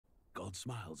God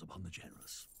smiles upon the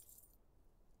generous.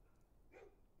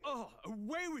 Oh,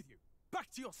 away with you!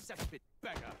 Back to your cesspit,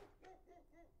 beggar!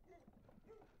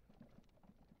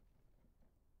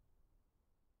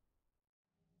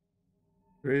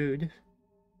 Rude.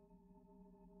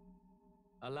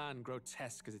 A land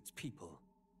grotesque as its people.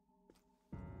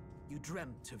 You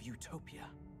dreamt of utopia.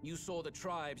 You saw the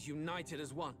tribes united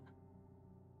as one.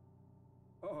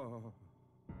 Oh.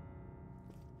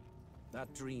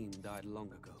 That dream died long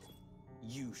ago.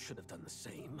 You should have done the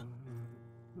same.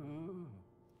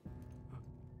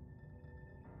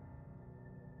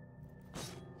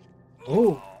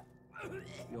 Oh.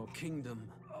 Your kingdom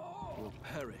will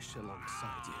perish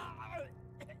alongside you.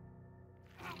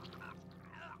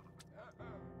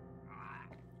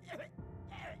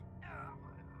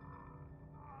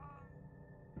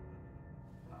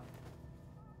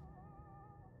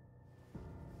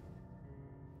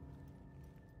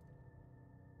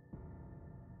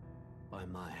 By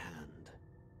my hand.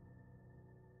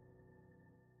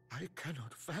 I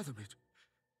cannot fathom it.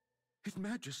 His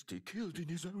Majesty killed in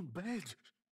his own bed.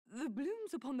 The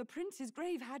blooms upon the prince's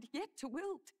grave had yet to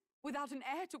wilt. Without an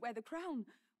heir to wear the crown,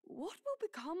 what will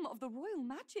become of the royal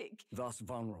magic? Thus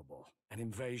vulnerable, an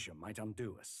invasion might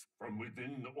undo us. From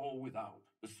within or without,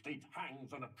 the state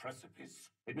hangs on a precipice.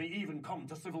 It may even come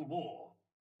to civil war.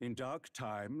 In dark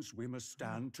times, we must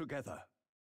stand together.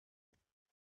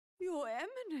 Your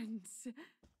Eminence.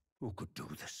 Who could do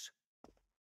this?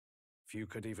 Few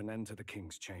could even enter the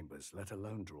king's chambers, let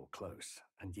alone draw close.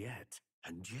 And yet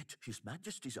His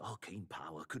Majesty's arcane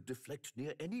power could deflect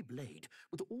near any blade.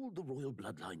 With all the royal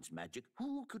bloodline's magic,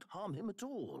 who could harm him at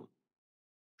all?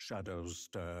 shadows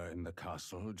stir in the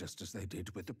castle just as they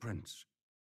did with the prince.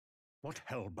 What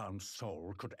hellbound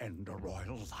soul could end a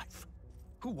royal life?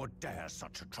 Who would dare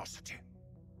such atrocity?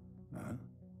 Huh?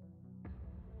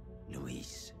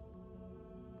 Luis.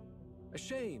 A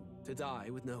shame to die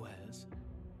with no heirs.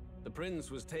 The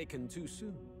prince was taken too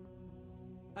soon.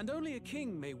 And only a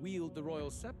king may wield the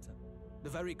royal scepter, the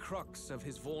very crux of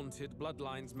his vaunted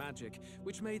bloodline's magic,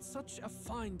 which made such a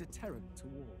fine deterrent to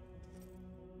war.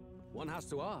 One has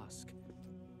to ask,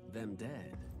 them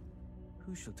dead,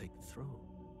 who shall take the throne?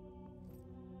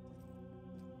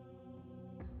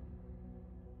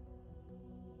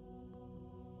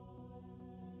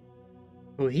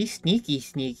 Oh, he's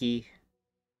sneaky.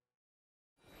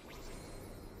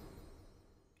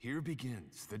 Here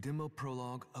begins the demo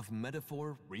prologue of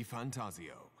Metaphor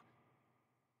ReFantazio.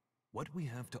 What we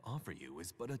have to offer you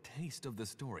is but a taste of the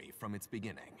story from its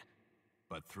beginning,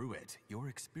 but through it, your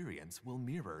experience will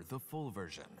mirror the full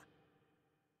version.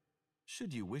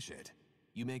 Should you wish it,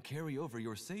 you may carry over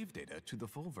your save data to the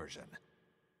full version.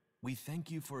 We thank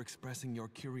you for expressing your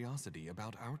curiosity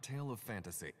about our tale of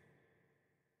fantasy.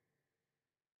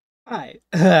 Hi.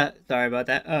 Sorry about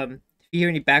that. If you hear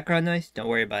any background noise, don't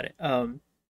worry about it.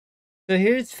 So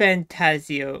here's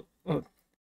Fantasio. Oh,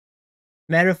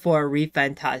 Metaphor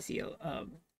ReFantazio.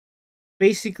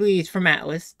 Basically, it's from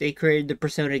Atlas. They created the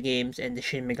Persona games and the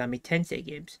Shin Megami Tensei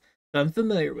games. So I'm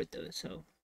familiar with those, so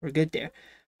we're good there.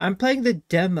 I'm playing the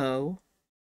demo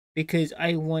because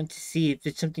I want to see if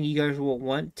it's something you guys will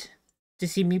want to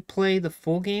see me play the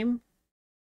full game,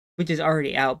 which is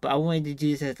already out, but I wanted to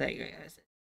do this as like a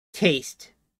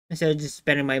taste instead of just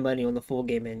spending my money on the full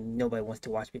game and nobody wants to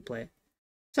watch me play it.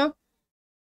 So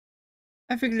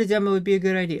I figured the demo would be a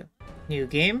good idea. New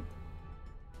game.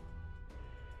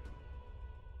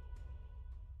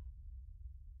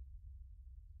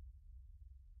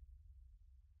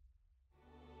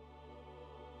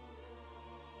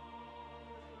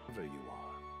 Whoever you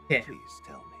are, Yeah. please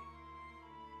tell me,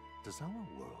 does our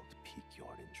world pique your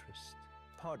interest?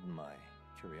 Pardon my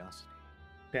curiosity.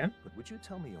 Okay. But would you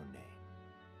tell me your name?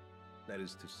 That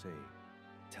is to say,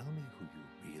 tell me who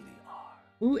you really are.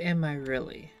 Who am I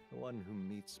really? The one who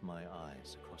meets my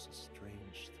eyes across a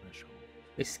strange threshold.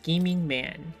 The scheming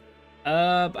man.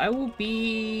 I will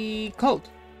be Colt.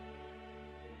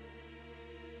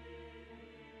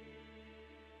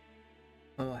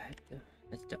 Oh, I had to.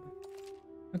 That's dumb.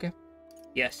 Okay.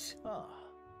 Yes. Ah,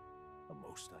 a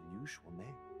most unusual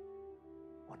name.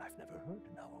 One I've never heard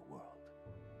in our world.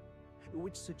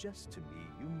 Which suggests to me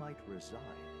you might reside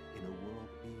in a world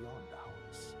beyond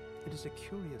ours. It is a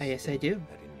curious Yes, I thing do.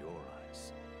 that in your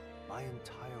eyes, my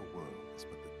entire world is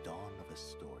but the dawn of a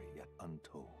story yet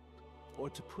untold. Or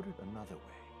to put it another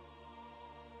way,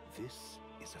 this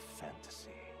is a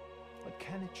fantasy. But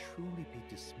can it truly be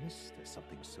dismissed as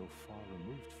something so far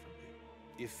removed from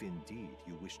you? If indeed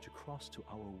you wish to cross to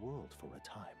our world for a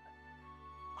time,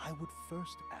 I would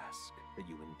first ask that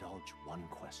you indulge one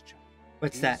question.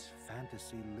 What's that? Is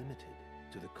fantasy limited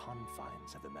to the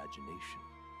confines of imagination?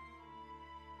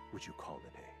 Would you call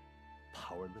it a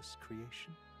powerless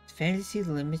creation? Is fantasy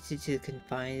limited to the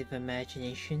confines of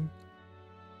imagination?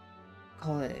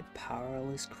 Call it a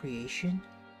powerless creation?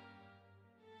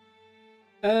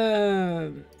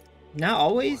 Not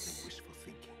always. More than wishful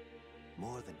thinking,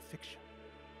 more than fiction.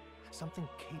 Something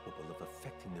capable of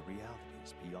affecting the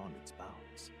realities beyond its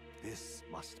bounds. This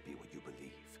must be what you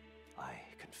believe. I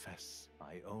confess,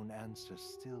 my own answer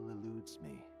still eludes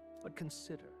me. But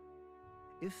consider,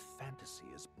 if fantasy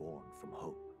is born from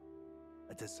hope,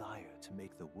 a desire to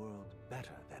make the world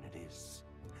better than it is,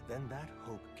 then that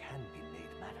hope can be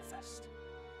made manifest.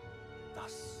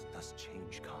 Thus does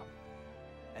change come,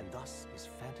 and thus is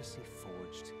fantasy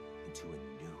forged into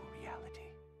a new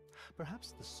reality.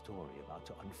 Perhaps the story about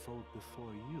to unfold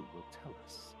before you will tell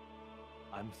us.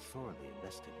 I'm thoroughly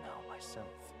invested now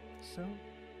myself, so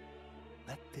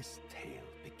let this tale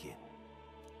begin.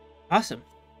 Awesome.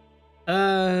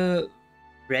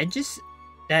 Regis?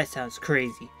 That sounds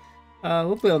crazy.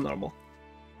 We'll build normal.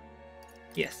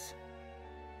 Yes.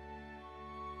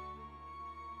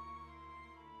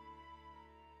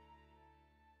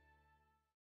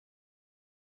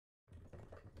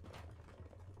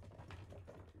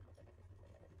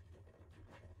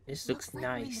 This looks like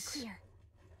we're in the nice. clear.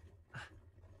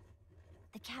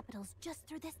 The capital's just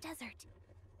through this desert.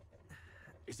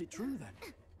 Is it true then?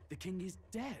 The king is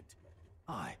dead?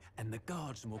 Aye, and the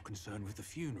guards are more concerned with the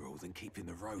funeral than keeping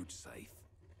the roads safe.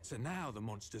 So now the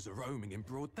monsters are roaming in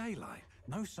broad daylight.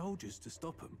 No soldiers to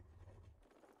stop them.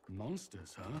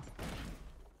 Monsters, huh?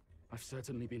 I've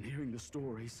certainly been hearing the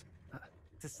stories.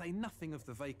 To say nothing of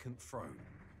the vacant throne.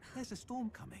 There's a storm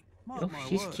coming. Oh,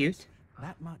 she's cute.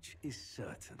 That much is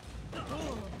certain.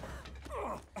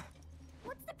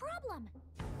 What's the problem?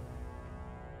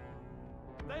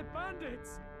 They're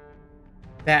bandits!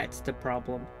 That's the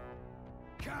problem.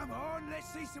 Come on, let's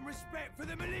see some respect for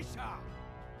the militia!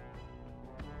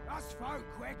 Us folk,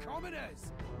 we're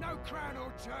commoners! No crown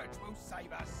or church will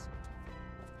save us!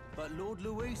 But Lord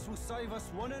Luis will save us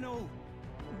one and all.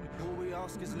 All we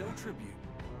ask is a little tribute.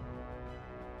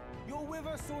 You're with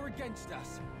us or against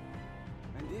us?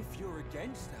 And if you're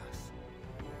against us...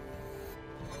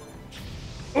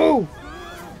 Oh!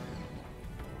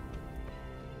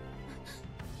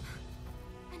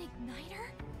 An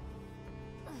igniter?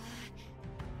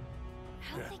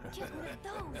 How'd they get one of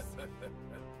those?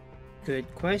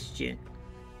 Good question.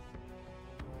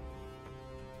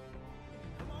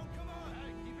 Come on,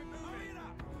 hey, keep it moving! Hurry it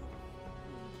up!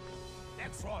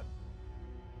 Next one!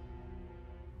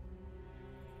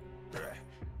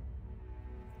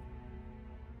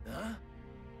 Huh?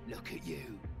 Look at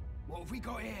you. What have we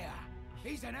got here?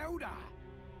 He's an elder.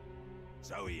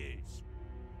 So he is.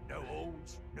 No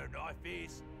horns, no knife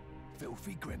is.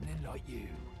 Filthy gremlin like you.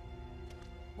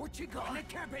 What you got in the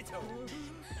capital?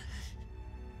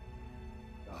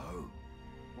 Oh,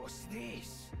 what's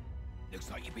this? Looks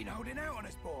like you've been holding out on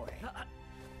us, boy.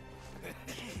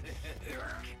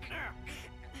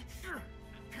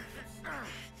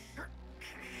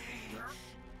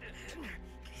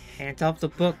 Hands off the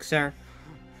book, sir.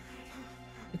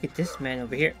 Look at this man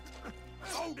over here.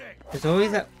 Hold it! There's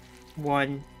always that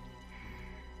one.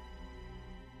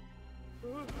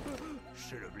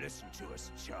 Should have listened to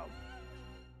us, chum.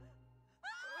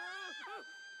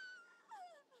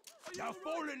 Now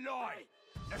fall in line.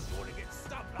 That's the one to get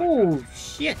stuck like Oh that.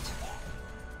 shit!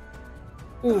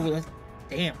 Oh, that's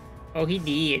damn. Oh, he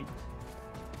did.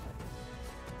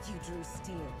 You drew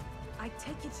steel. I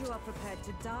take it you are prepared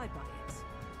to die by it.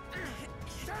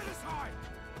 Stand aside!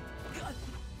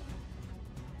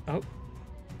 Oh,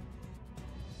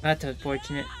 that's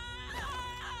unfortunate.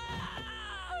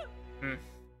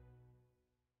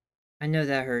 I know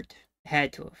that hurt.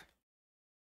 Had to have.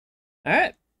 All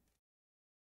right.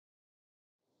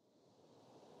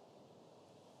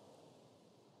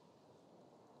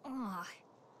 Ugh,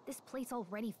 this place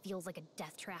already feels like a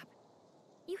death trap.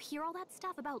 You hear all that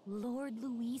stuff about Lord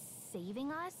Luis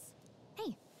saving us?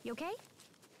 Hey, you okay?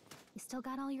 You still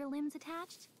got all your limbs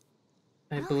attached?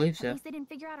 I Well, believe so. At least they didn't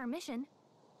figure out our mission.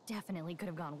 Definitely could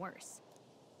have gone worse.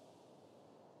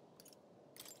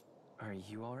 Are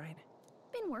you alright?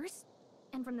 Been worse.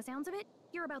 And from the sounds of it,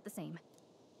 you're about the same.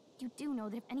 You do know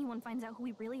that if anyone finds out who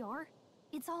we really are,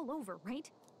 it's all over, right?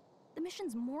 The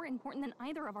mission's more important than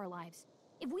either of our lives.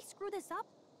 If we screw this up,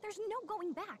 there's no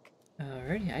going back.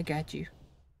 Alrighty, I got you.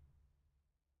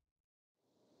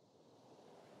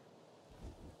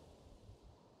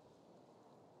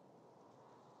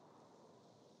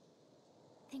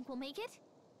 Think we'll make it?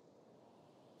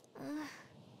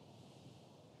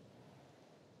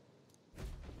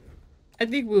 I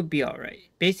think we'll be alright.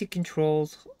 Basic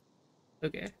controls.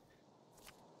 Okay.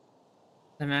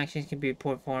 Some actions can be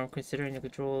performed considering the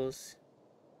controls.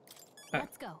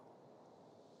 Let's go.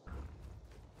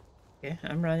 Yeah,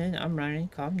 I'm running.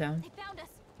 Calm down. They found us.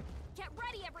 Get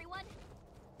ready, everyone.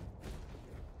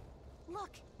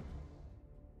 Look.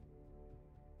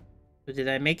 So did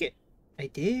I make it? I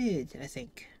did, I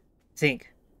think.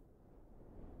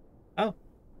 Oh.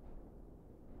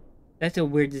 That's a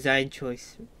weird design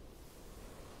choice.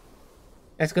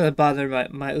 That's gonna bother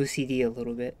my OCD a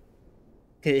little bit.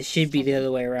 Because it should be the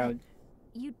other way around.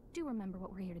 You do remember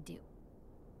what we're here to do,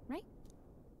 right?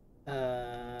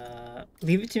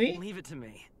 Leave it to me? Leave it to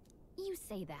me. You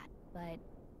say that, but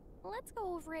let's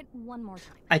go over it one more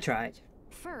time. I tried.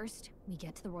 First, we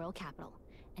get to the royal capital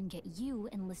and get you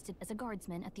enlisted as a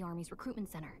guardsman at the army's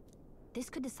recruitment center. This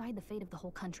could decide the fate of the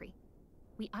whole country.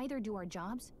 We either do our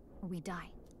jobs or we die.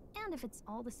 And if it's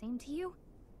all the same to you,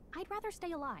 I'd rather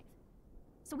stay alive.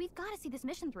 So we've got to see this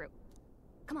mission through.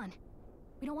 Come on.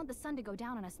 We don't want the sun to go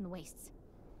down on us in the wastes.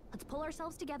 Let's pull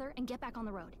ourselves together and get back on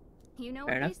the road. You know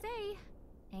what they say.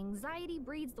 Anxiety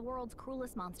breeds the world's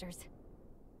cruelest monsters.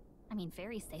 I mean,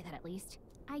 fairies say that at least.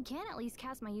 I can at least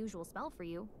cast my usual spell for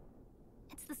you.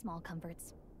 It's the small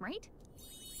comforts, right?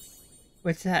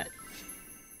 What's that?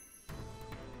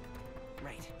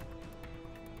 Right.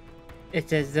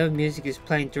 It's as though music is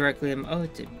playing directly in... Oh,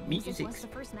 it's a music. Music was the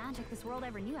first magic this world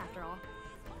ever knew, after all.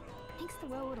 Makes the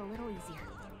road a little easier.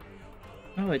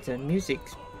 Oh, it's a magic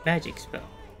spell.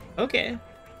 Okay.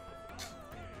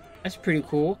 That's pretty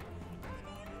cool.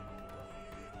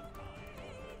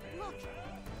 Look.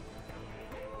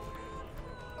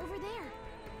 Over there.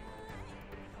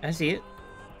 I see it.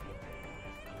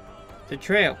 The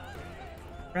trail.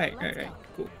 Right.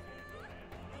 Cool.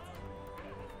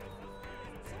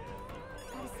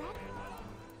 Got a sec?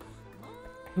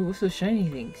 Ooh, what's those shiny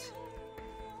things?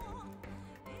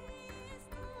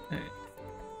 Alright.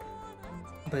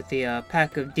 But the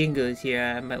pack of dingoes here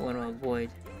I might want to avoid.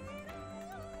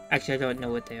 Actually, I don't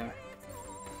know what they are.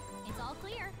 It's all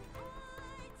clear.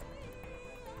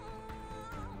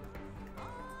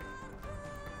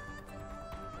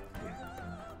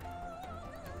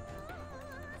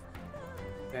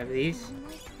 Grab these.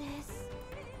 Like this.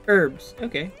 Herbs.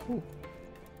 Okay, cool.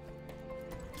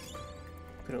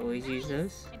 Could always use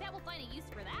those. I bet we'll find a use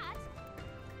for that.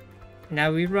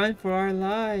 Now we run for our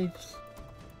lives.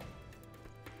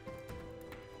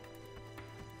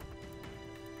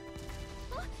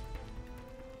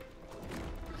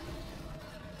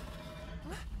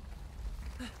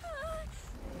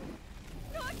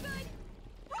 Not good.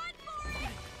 Run for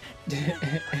it.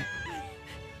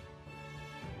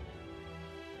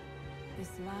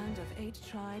 This land of 8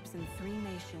 tribes and 3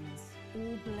 nations,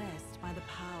 all blessed by the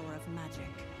power of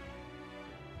magic.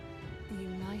 The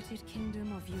United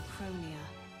Kingdom of Uchronia.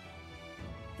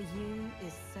 The year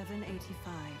is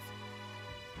 785.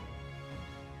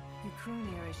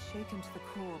 Uchronia is shaken to the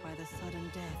core by the sudden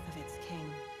death of its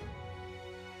king.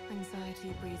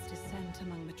 Anxiety breeds dissent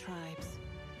among the tribes.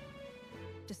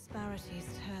 Disparities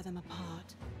tear them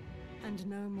apart, and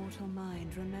no mortal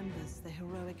mind remembers the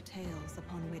heroic tales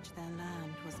upon which their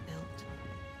land was built.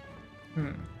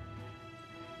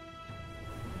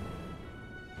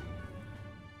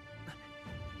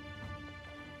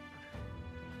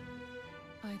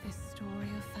 By this story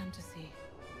of fantasy,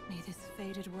 may this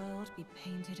faded world be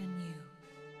painted anew.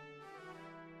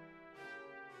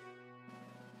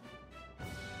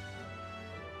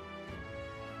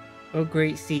 O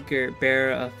great seeker,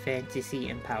 bearer of fantasy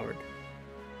empowered.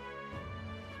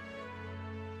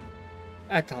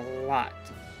 That's a lot.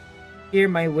 Hear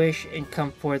my wish and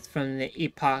come forth from the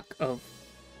epoch of...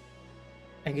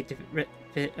 I get to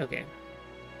fit... Okay.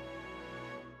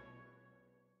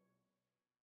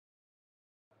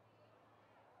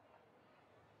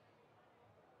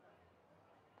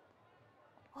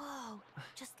 Whoa,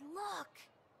 just look.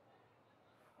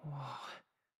 Whoa.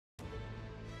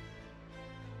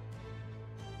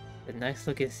 A nice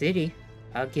looking city.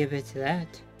 I'll give it to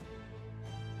that.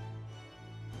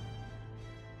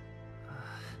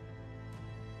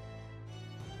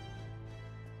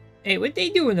 Hey, what they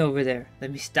doing over there?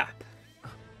 Let me stop.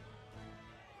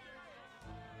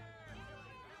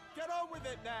 Get on with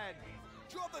it, then!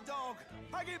 Drop the dog!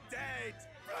 Hang him dead!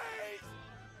 Please!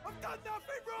 I've done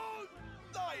nothing wrong!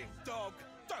 Lying dog!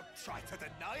 Don't try to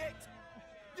deny it!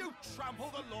 You trample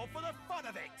the law for the fun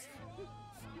of it!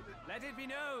 Let it be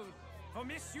known, for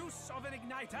misuse of an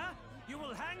igniter, you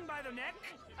will hang by the neck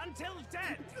until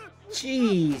dead.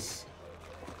 Jeez.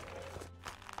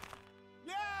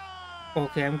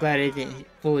 Okay, I'm glad it didn't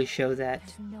fully show that.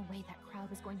 There's no way that crowd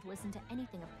was going to listen to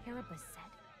anything a Paribus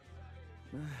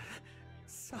said.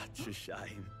 Such a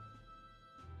shame.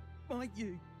 Might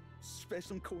you spare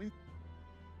some coin.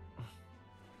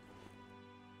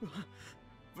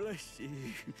 Bless you.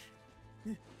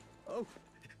 Oh,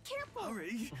 careful!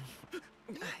 Hurry!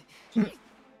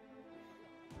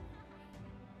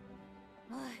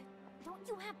 Don't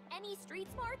you have any street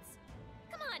smarts?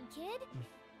 Come on, kid!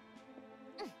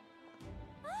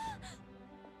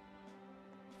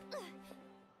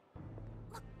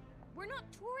 Look, we're not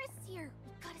tourists here.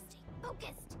 We've gotta stay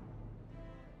focused.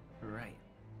 Right.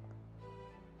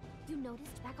 You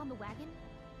noticed back on the wagon?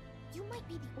 You might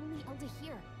be the only Elder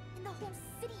here, in the whole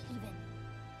city even.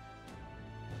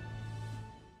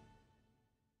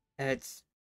 That's...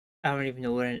 I don't even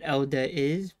know what an Elder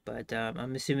is, but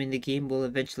I'm assuming the game will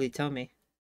eventually tell me.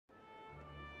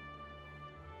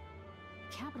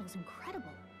 The capital's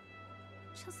incredible.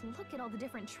 Just look at all the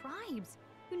different tribes.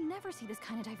 You never see this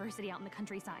kind of diversity out in the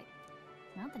countryside.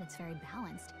 Not that it's very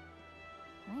balanced.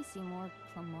 I see more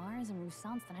Plamars and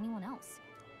Roussants than anyone else.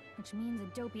 Which means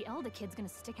a dopey Elder kid's gonna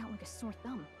stick out like a sore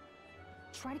thumb.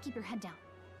 Try to keep your head down,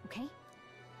 okay?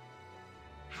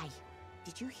 Hey,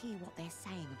 did you hear what they're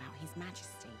saying about His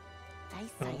Majesty? They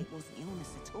say it wasn't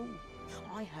illness at all.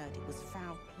 I heard it was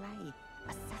foul play,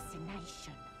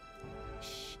 assassination.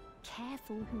 Shh,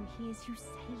 careful who hears you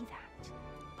say that.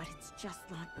 But it's just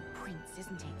like the prince,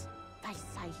 isn't it? They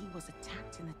say he was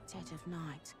attacked in the dead of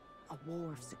night. A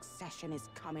war of succession is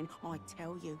coming, I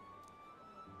tell you.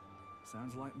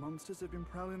 Sounds like monsters have been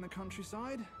prowling the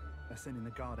countryside. They're sending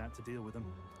the guard out to deal with them.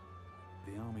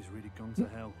 The army's really gone to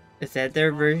hell. Is that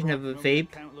their version of a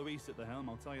vape? Count Luis at the helm,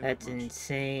 I'll tell you That's that much.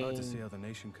 insane. Hard to see how the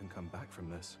nation can come back from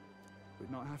this. We'd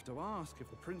not have to ask if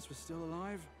the prince was still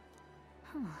alive.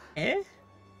 Eh?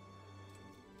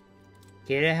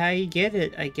 Get it how you get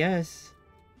it, I guess.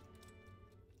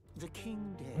 The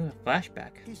king dead. Ooh,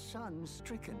 flashback. His son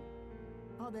stricken.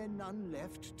 Are there none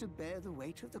left to bear the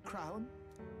weight of the crown?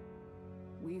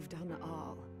 We've done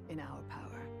all in our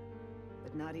power,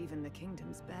 but not even the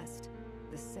kingdom's best.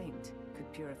 The saint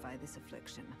could purify this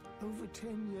affliction. Over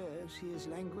 10 years he has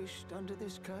languished under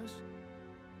this curse.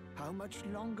 How much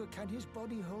longer can his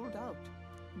body hold out?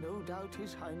 No doubt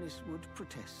His Highness would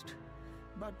protest.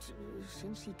 But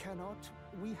since he cannot,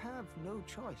 we have no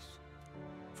choice.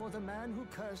 For the man who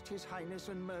cursed His Highness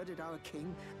and murdered our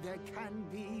king, there can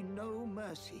be no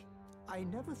mercy. I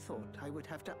never thought I would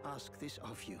have to ask this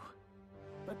of you.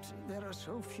 But there are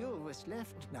so few of us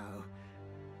left now.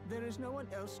 There is no one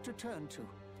else to turn to.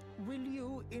 Will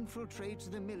you infiltrate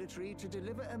the military to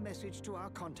deliver a message to our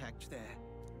contact there?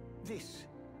 This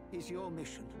is your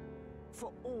mission.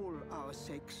 For all our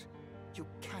sakes, you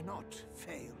cannot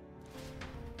fail.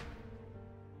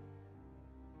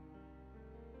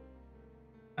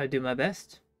 I'll do my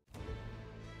best.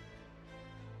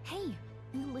 Hey,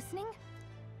 you listening?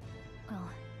 Well,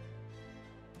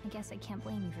 I guess I can't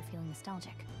blame you for feeling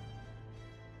nostalgic.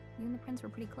 You and the prince were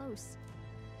pretty close.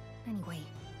 Anyway,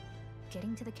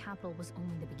 getting to the capital was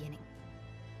only the beginning.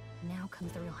 Now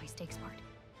comes the real high-stakes part.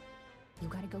 You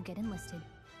gotta go get enlisted,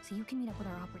 so you can meet up with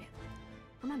our operative.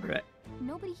 Remember,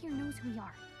 nobody here knows who we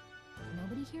are.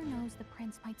 Nobody here knows the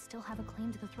prince might still have a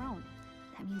claim to the throne.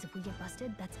 That means if we get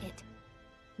busted, that's it.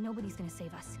 Nobody's gonna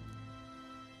save us.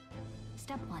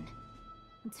 Step 1.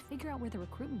 Let's figure out where the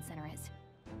recruitment center is.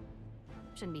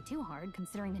 Shouldn't be too hard,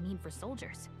 considering the need for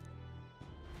soldiers.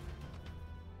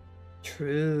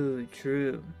 True,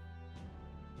 true.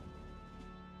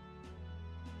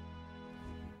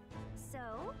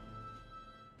 So?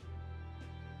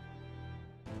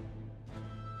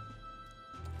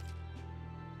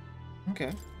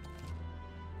 Okay.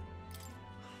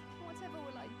 Whatever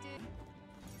will I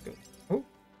do? Oh.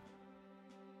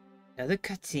 Another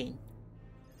cutscene.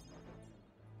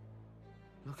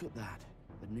 Look at that.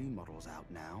 The new model's out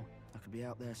now. I could be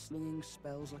out there slinging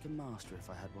spells like a master if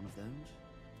I had one of those.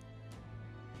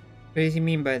 What does he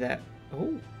mean by that?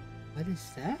 Oh, what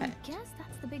is that? Guess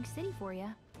that's the big city for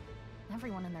you.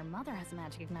 Everyone and their mother has a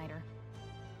magic igniter.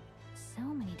 So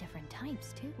many different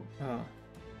types, too. Oh.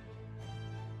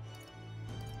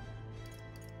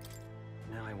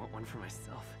 Now I want one for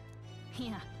myself.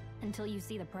 Yeah, until you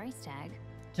see the price tag.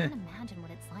 Can't imagine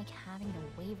what it's like having to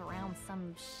wave around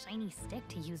some shiny stick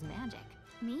to use magic.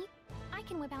 Me? I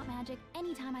can whip out magic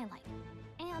anytime I like.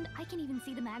 And I can even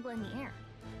see the Magla in the air.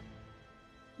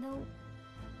 Though,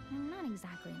 I'm not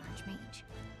exactly an archmage.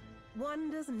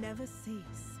 Wonders never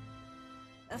cease.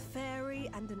 A fairy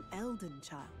and an Elden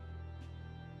child.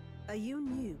 Are you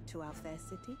new to our fair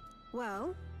city?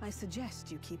 Well, I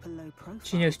suggest you keep a low profile.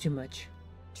 She knows too much.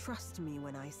 Trust me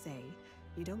when I say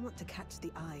you don't want to catch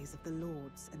the eyes of the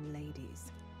lords and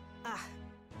ladies. Ah,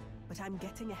 but I'm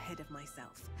getting ahead of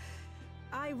myself.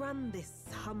 I run this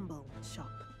humble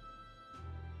shop.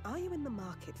 Are you in the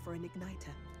market for an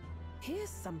igniter? Here's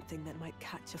something that might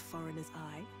catch a foreigner's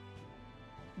eye.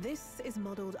 This is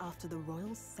modeled after the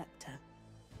royal scepter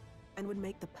and would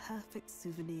make the perfect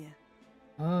souvenir.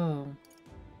 Oh.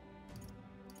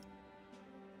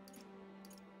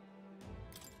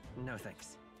 No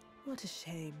thanks. What a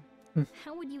shame.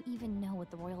 How would you even know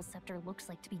what the royal scepter looks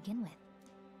like to begin with?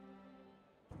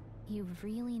 You've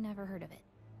really never heard of it.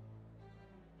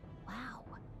 Wow.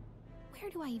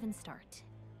 Where do I even start?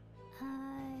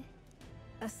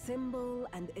 A symbol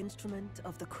and instrument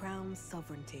of the crown's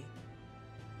sovereignty,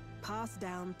 passed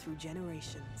down through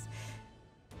generations.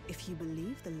 If you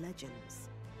believe the legends,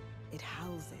 it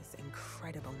houses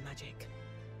incredible magic,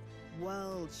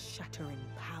 world-shattering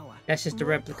power. That's just a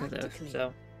More replica though, practically,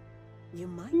 so. You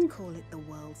might call it the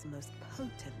world's most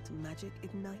potent magic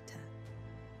igniter.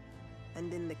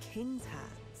 And in the king's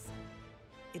hands,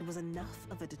 it was enough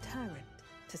of a deterrent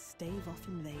to stave off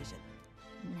invasion.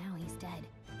 Now he's dead,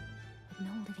 with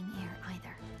no living heir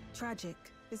either. Tragic,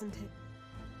 isn't it?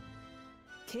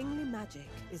 Kingly magic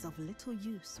is of little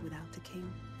use without a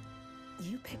king.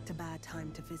 You picked a bad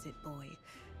time to visit, boy.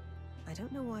 I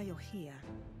don't know why you're here,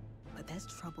 but there's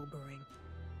trouble brewing.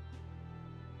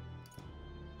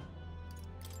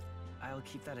 I'll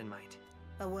keep that in mind.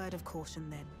 A word of caution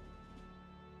then.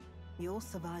 Your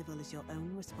survival is your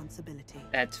own responsibility.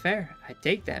 That's fair. I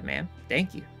take that, ma'am.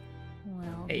 Thank you.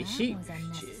 Well, Hey, that she was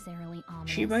unnecessarily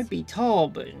ominous. She might be tall,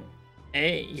 but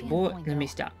hey, She had a boy, point, let me though.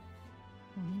 stop.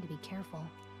 We'll need to be careful.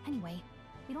 Anyway,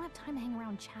 we don't have time to hang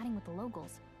around chatting with the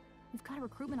locals. We've got a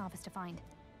recruitment office to find.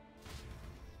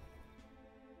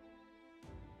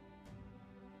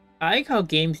 I like how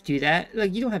games do that.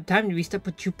 Like, you don't have time to be stuck,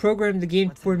 but you programmed the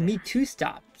game for me to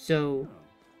stop. So,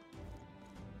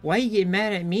 why you get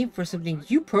mad at me for something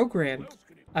you programmed?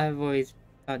 I've always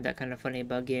found that kind of funny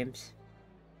about games.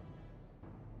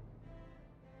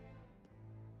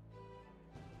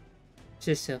 It's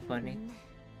just so funny.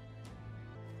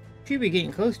 Should be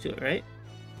getting close to it, right?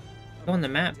 On the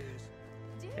map.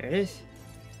 There it is.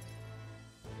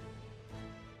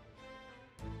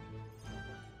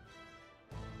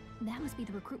 That must be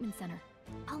the recruitment center.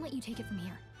 I'll let you take it from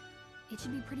here. It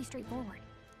should be pretty straightforward.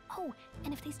 Oh,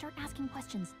 and if they start asking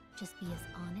questions, just be as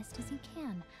honest as you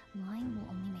can. Lying will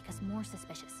only make us more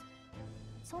suspicious.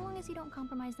 So long as you don't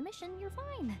compromise the mission, you're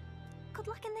fine. Good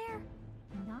luck in there.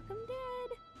 Knock 'em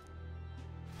dead.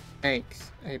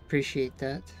 Thanks. I appreciate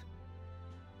that.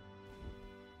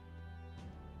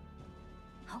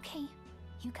 Okay,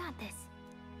 you got this.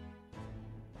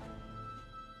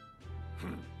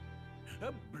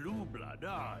 A blue blood,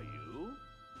 are you?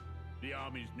 The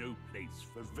army's no place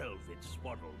for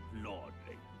velvet-swaddled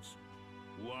lordlings.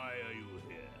 Why are you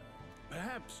here?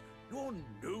 Perhaps your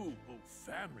noble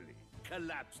family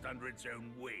collapsed under its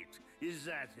own weight. Is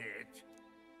that it?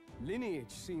 Lineage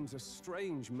seems a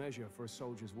strange measure for a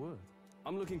soldier's worth.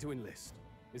 I'm looking to enlist.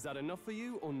 Is that enough for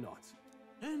you or not?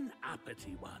 An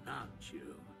uppity one, aren't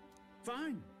you?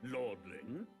 Fine,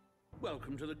 lordling.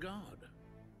 Welcome to the Guard,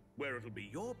 where it'll be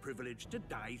your privilege to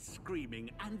die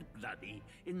screaming and bloody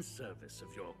in service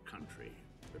of your country.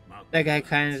 But mark That guy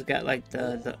kind of got like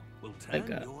the like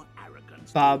a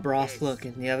Bob Ross look,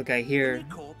 and the other guy here,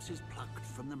 corpse is plucked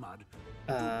from the mud.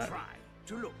 Try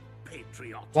to look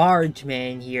patriotic. large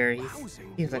man here.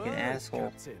 Rousing He's like an words, asshole.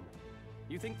 Captain.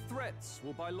 You think threats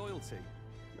will buy loyalty?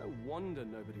 No wonder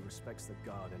nobody respects the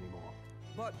Guard anymore.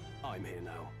 But I'm here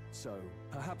now, so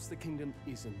perhaps the kingdom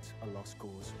isn't a lost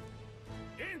cause.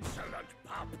 Insolent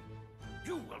pup!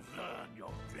 You will learn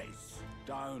your place.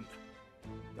 Don't.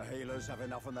 The healers have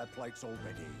enough on their plates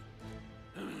already.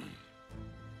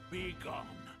 Be gone,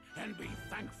 and be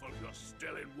thankful you're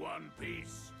still in one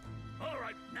piece. All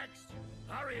right, next.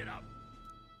 Hurry it up.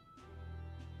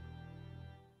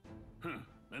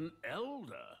 An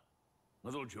elder? I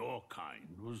thought your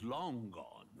kind was long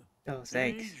gone. Oh,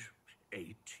 thanks. Age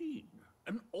 18.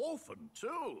 An orphan,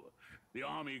 too. The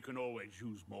army can always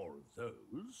use more of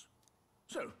those.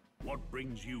 So, what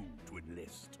brings you to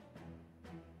enlist?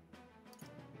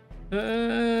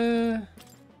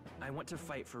 I want to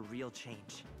fight for real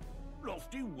change.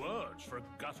 Lofty words for a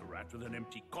gutter rat with an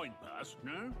empty coin purse,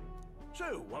 no?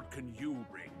 So, what can you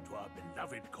bring to our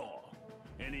beloved corps?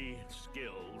 Any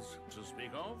skills to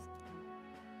speak of?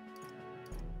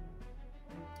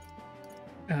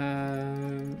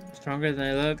 Stronger than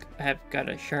I look. I have got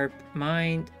a sharp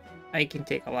mind. I can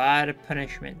take a lot of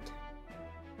punishment.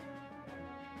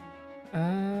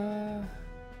 I've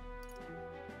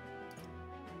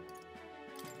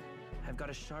got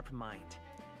a sharp mind.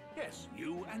 Yes,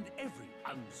 you and every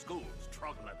unschooled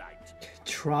troglodyte.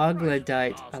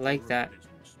 Troglodyte. I like that.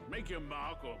 Make your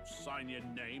mark or sign your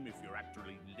name if you're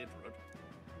actually literate.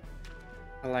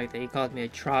 I like that he called me a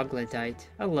troglodyte.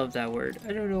 I love that word.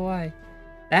 I don't know why.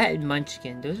 That and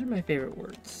munchkin, those are my favorite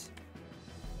words.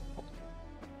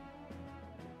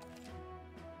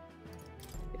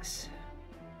 Yes.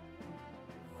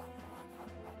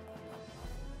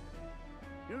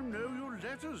 You know your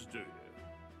letters, do you?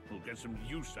 We'll get some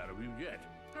use out of you yet.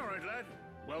 All right, lad.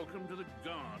 Welcome to the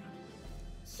Guard.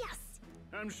 Yes!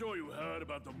 I'm sure you heard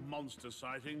about the monster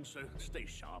sightings, so stay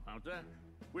sharp out there.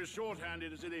 We're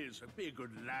short-handed as it is, so be a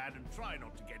good lad and try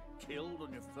not to get killed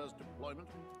on your first deployment.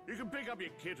 You can pick up your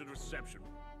kit at reception.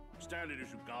 Standard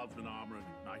issue guardsman armor and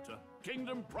igniter.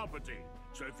 Kingdom property.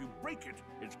 So if you break it,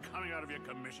 it's coming out of your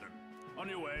commission. On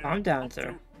your way. Calm down,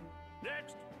 sir.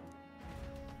 Next.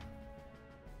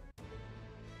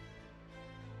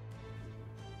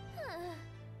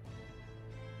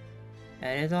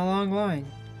 That is a long line.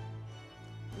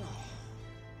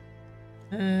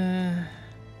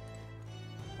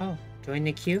 Oh, join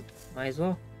the queue? Might as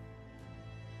well.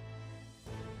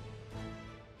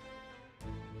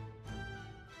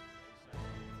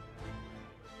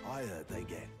 I heard they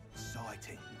get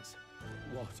sightings.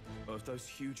 What? Of those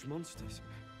huge monsters?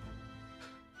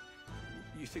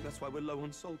 You think that's why we're low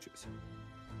on soldiers?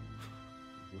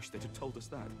 Wish they'd have told us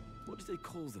that. What did they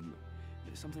call them?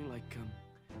 Something like,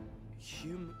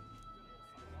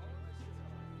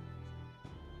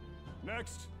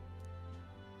 Next.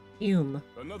 Hume.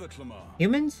 Another Clamar.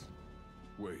 Humans?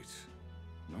 Wait.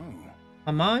 No.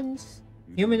 Hamons?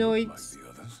 Humanoids?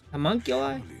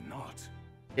 Homunculi? Surely not.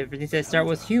 Everything that start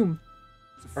with Hume.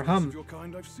 It's the Or first hum. of your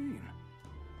kind I've seen.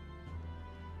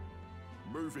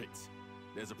 Move it.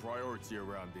 There's a priority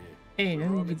around here. Hey, no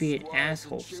We're need to be an arming squires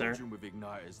asshole, and sir. children with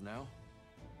igniters now.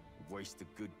 Waste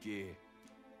of good gear.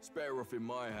 It's better off in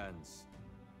my hands.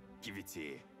 Give it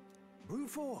here. brute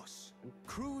force and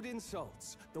crude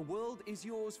insults. The world is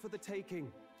yours for the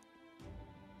taking.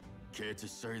 Care to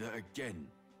say that again,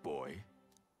 boy?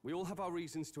 We all have our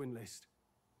reasons to enlist.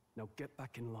 Now get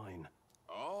back in line.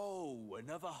 Oh,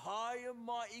 another high and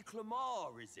mighty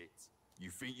Clamar, is it? You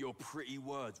think your pretty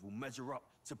words will measure up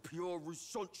to pure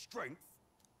Rousseau strength?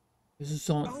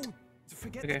 Oh,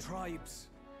 forget the tribes.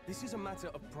 This is a matter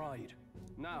of pride.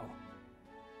 Now,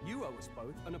 you owe us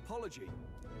both an apology.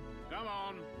 Come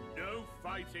on, no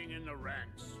fighting in the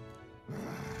ranks.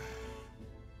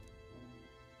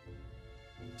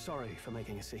 Sorry for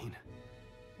making a scene.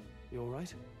 You all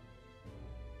right?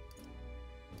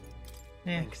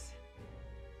 Yeah. Thanks.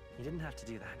 You didn't have to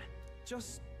do that.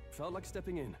 Just felt like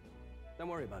stepping in. Don't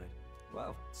worry about it.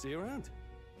 Well, see you around.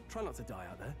 Try not to die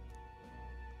out there.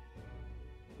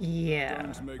 Yeah.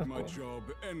 Don't make my job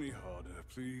any harder,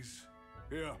 please.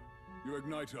 Here, your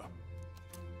igniter.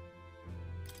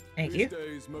 Thank These you.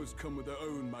 days, most come with their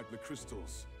own magna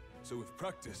crystals. So with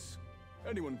practice,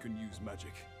 anyone can use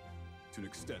magic. To an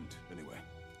extent, anyway.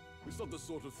 It's not the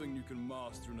sort of thing you can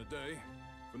master in a day.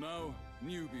 For now,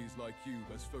 newbies like you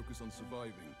best focus on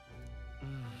surviving.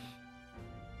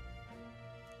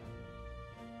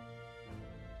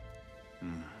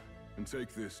 And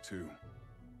take this too.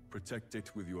 Protect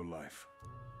it with your life.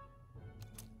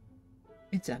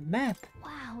 It's a map.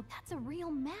 Wow, that's a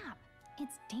real map.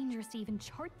 It's dangerous to even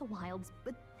chart the wilds,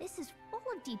 but this is full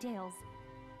of details.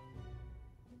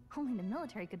 Only the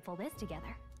military could pull this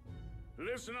together.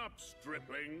 Listen up,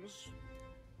 striplings.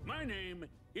 My name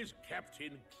is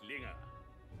Captain Klinger,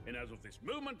 and as of this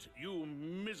moment, you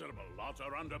miserable lot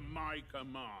are under my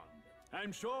command.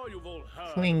 I'm sure you've all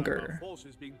heard Klinger. about our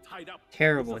forces being tied up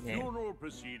Terrible with the name. funeral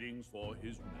proceedings for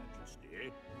His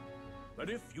Majesty. But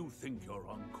if you think you're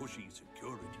on cushy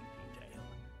security detail,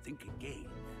 think again.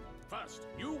 First,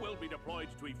 you will be deployed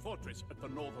to a fortress at the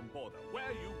northern border,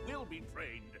 where you will be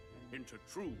trained into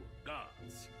true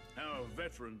guards. Our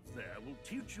veterans there will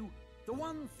teach you the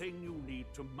one thing you need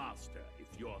to master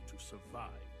if you're to survive.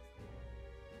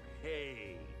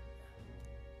 Pain.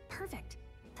 Perfect.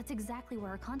 That's exactly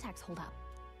where our contacts hold up.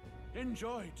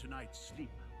 Enjoy tonight's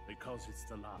sleep, because it's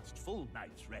the last full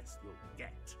night's rest you'll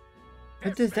get.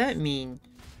 What does that mean?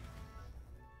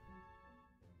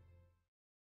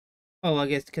 Oh, I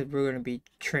guess because we're going to be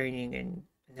training and...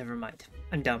 Never mind.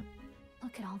 I'm dumb.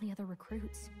 Look at all the other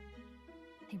recruits.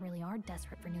 They really are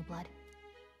desperate for new blood.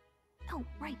 Oh,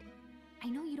 right. I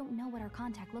know you don't know what our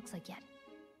contact looks like yet,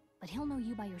 but he'll know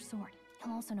you by your sword.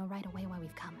 He'll also know right away why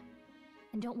we've come.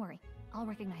 And don't worry, I'll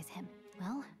recognize him.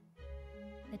 Well,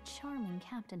 the charming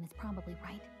captain is probably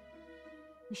right.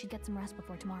 We should get some rest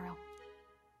before tomorrow.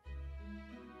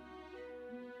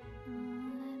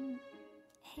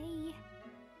 Hey.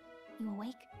 You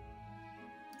awake?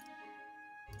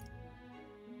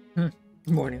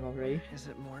 Morning already. Is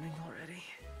it morning already?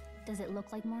 Does it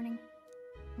look like morning?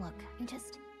 Look, I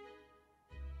just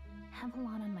have a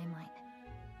lot on my mind.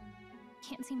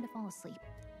 Can't seem to fall asleep.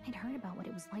 I'd heard about what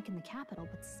it was like in the capital,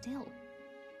 but still.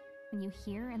 When you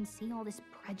hear and see all this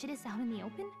prejudice out in the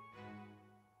open,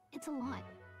 it's a lot.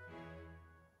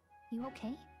 You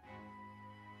okay?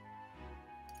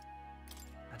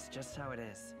 That's just how it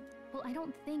is. Well, I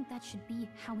don't think that should be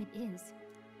how it is.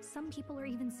 Some people are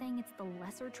even saying it's the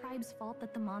lesser tribe's fault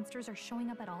that the monsters are showing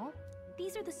up at all.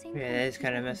 These are the same Yeah, kind that is people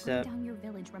kind of who messed burned up. down your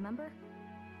village, remember?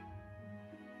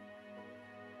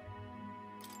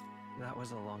 That was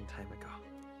a long time ago.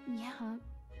 Yeah,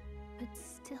 but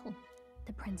still,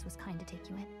 the prince was kind to take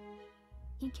you in.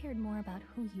 He cared more about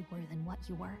who you were than what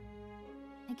you were.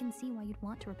 I can see why you'd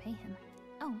want to repay him.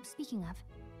 Oh, speaking of,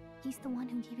 he's the one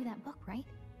who gave you that book, right?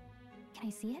 Can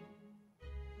I see it?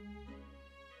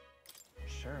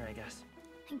 Sure, I guess.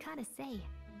 I gotta say,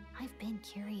 I've been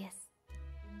curious.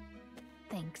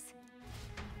 Thanks.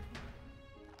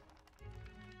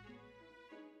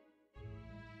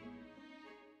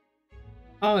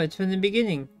 Oh, it's from the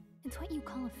beginning. It's what you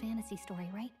call a fantasy story,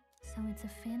 right? So it's a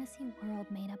fantasy world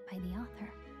made up by the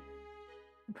author.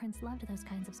 The prince loved those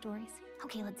kinds of stories.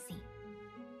 Okay, let's see.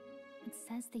 It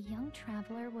says the young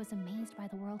traveler was amazed by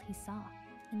the world he saw.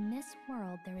 In this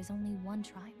world, there is only one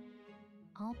tribe.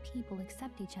 All people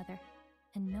accept each other,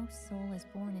 and no soul is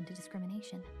born into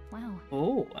discrimination. Wow.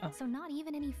 Oh, wow. So not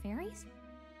even any fairies?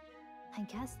 I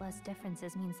guess less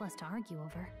differences means less to argue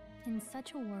over. In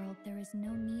such a world, there is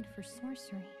no need for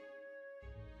sorcery.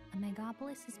 A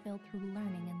megapolis is built through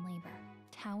learning and labor.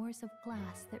 Towers of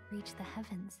glass that reach the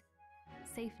heavens.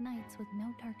 Safe nights with no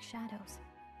dark shadows.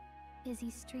 Busy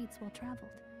streets well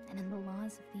traveled. And in the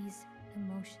laws of these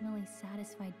emotionally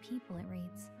satisfied people, it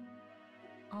reads,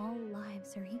 all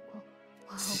lives are equal.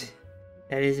 Wow.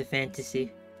 That is a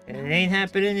fantasy. And it ain't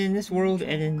happening in this world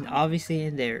and then obviously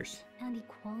in theirs. And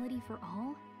equality for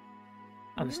all?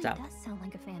 I'm It stop. really does sound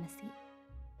like a fantasy.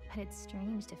 But it's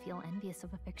strange to feel envious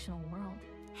of a fictional world.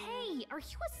 Hey, are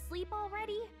you asleep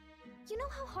already? You know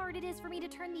how hard it is for me to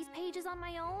turn these pages on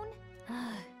my own?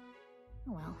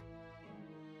 Well,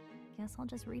 guess I'll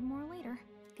just read more later.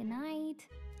 Good night.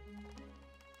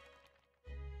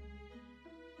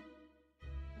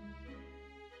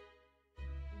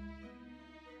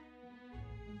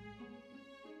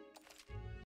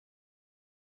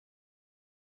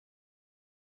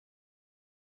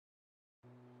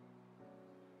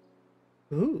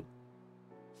 Ooh.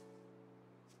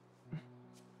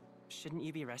 Shouldn't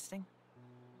you be resting?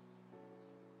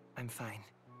 I'm fine.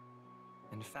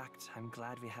 In fact, I'm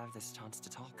glad we have this chance to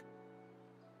talk.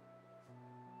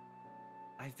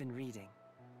 I've been reading,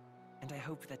 and I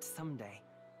hope that someday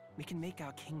we can make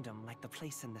our kingdom like the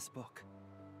place in this book.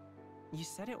 You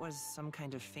said it was some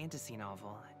kind of fantasy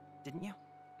novel, didn't you?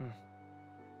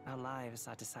 Our lives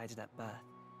are decided at birth.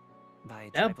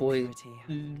 By That boy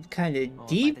kind of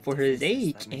deep for his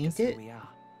age, ain't it?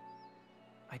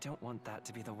 I don't want that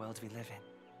to be the world we live in.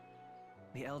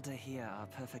 The Elder here are a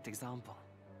perfect example.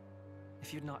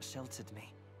 If you'd not sheltered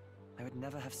me, I would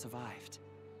never have survived.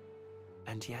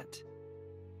 And yet,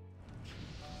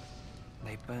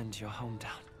 they burned your home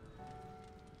down.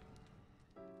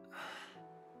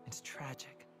 It's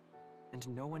tragic, and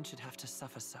no one should have to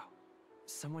suffer so.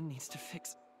 Someone needs to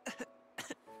fix...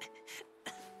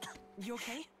 You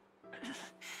okay?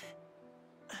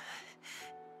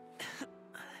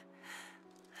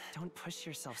 Don't push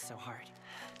yourself so hard.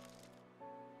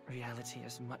 Reality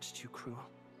is much too cruel.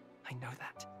 I know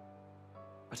that.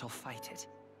 But I'll fight it.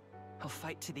 I'll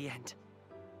fight to the end.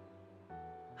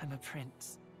 I'm a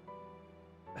prince.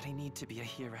 But I need to be a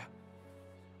hero.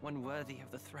 One worthy of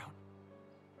the throne.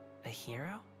 A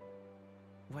hero?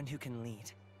 One who can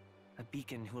lead. A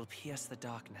beacon who will pierce the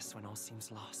darkness when all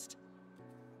seems lost.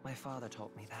 My father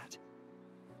taught me that.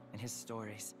 In his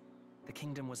stories, the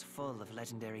kingdom was full of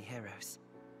legendary heroes.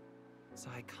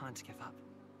 So I can't give up.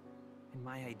 In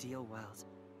my ideal world,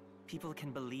 people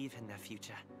can believe in their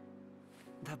future.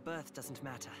 Their birth doesn't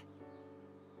matter.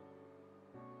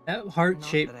 That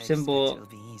heart-shaped symbol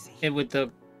and with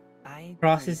the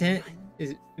crosses in it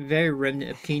is very remnant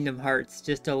of Kingdom Hearts,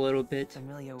 just a little bit.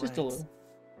 Just a little.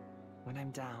 When I'm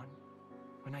down,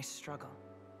 when I struggle,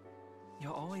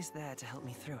 you're always there to help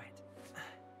me through it.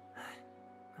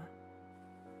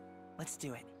 Let's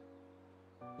do it.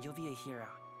 You'll be a hero.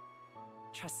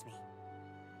 Trust me.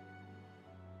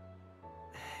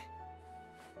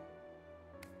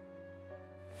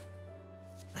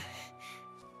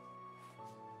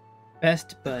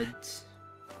 Best buds.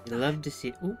 You love to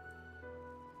see. Ooh.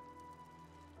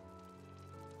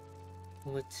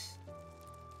 What's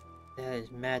That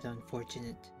is mad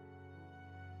unfortunate.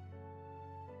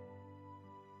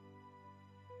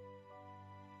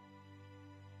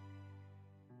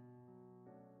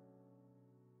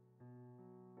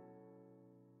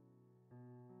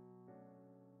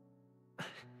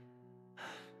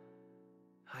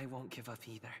 I won't give up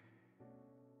either.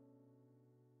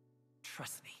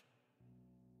 Trust me.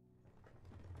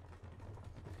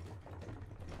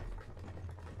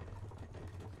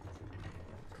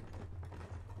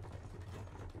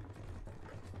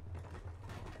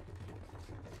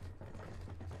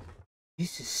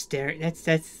 He's just staring.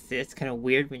 That's kind of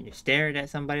weird when you're staring at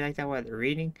somebody like that while they're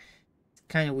reading. It's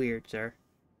kind of weird, sir.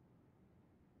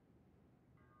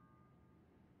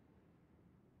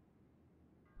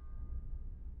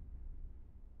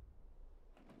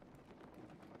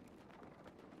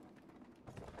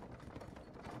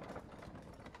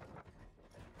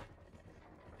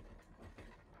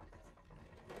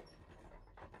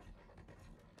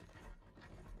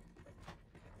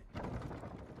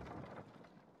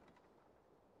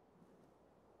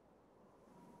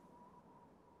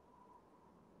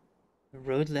 The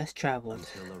road less traveled.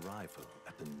 Until arrival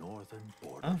at the northern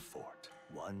border fort,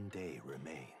 one day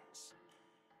remains.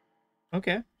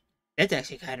 Okay. That's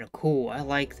actually kind of cool. I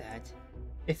like that.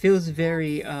 It feels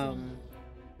very,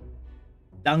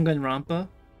 Danganronpa.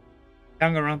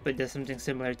 Danganronpa does something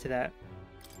similar to that.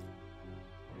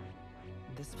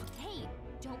 Hey,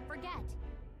 don't forget.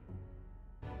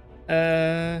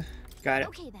 Got it.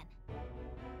 Okay then.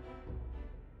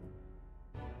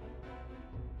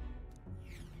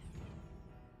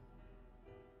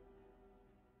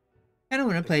 I don't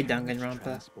want to play carriage Danganronpa.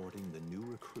 transporting the new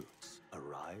recruits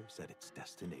arrives at its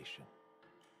destination.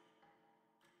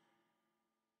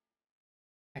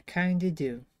 I kinda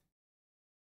do.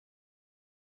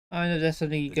 I know that's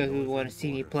something you guys would want to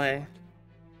see me play.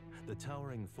 The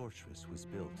towering fortress was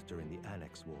built during the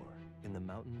Annex War in the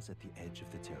mountains at the edge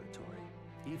of the territory.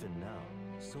 Even now,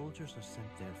 soldiers are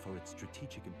sent there for its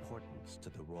strategic importance to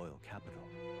the royal capital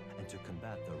and to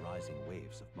combat the rising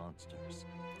waves of monsters.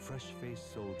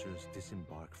 Fresh-faced soldiers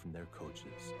disembark from their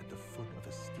coaches at the foot of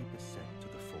a steep ascent to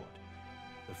the fort,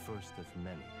 the first of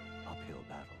many uphill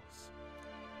battles.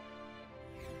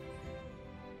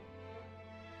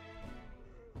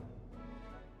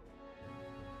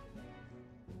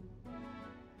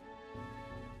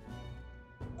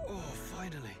 Oh,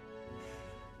 finally.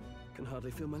 Can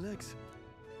hardly feel my legs.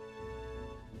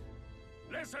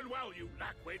 Listen well, you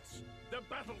lackwits. The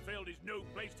battlefield is no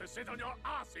place to sit on your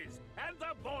asses, and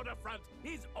the border front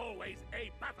is always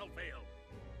a battlefield.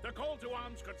 The call to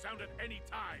arms could sound at any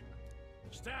time.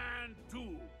 Stand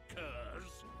to,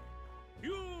 curs.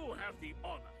 You have the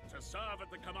honor to serve at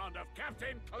the command of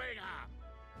Captain Klinger,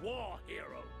 war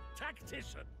hero,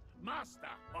 tactician,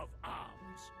 master of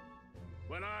arms.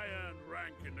 When I earned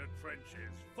rank in the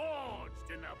trenches,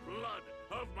 forged in the blood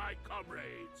of my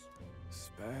comrades.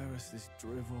 Spare us this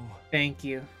drivel. Thank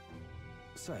you.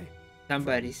 Say.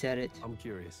 Somebody said it. I'm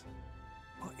curious.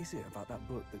 What is it about that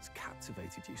book that's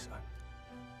captivated you so?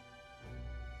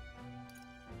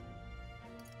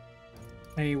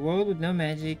 When you roll with no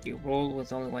magic, you roll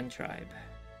with only one tribe.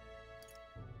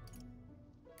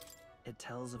 It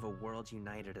tells of a world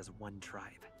united as one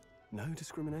tribe. No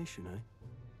discrimination, eh?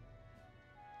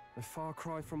 A far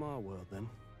cry from our world, then.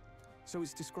 So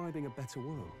it's describing a better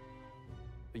world.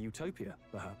 A utopia,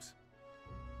 perhaps.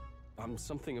 I'm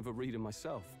something of a reader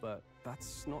myself, but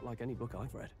that's not like any book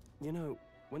I've read. You know,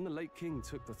 when the late king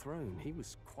took the throne, he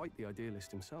was quite the idealist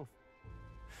himself.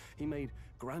 He made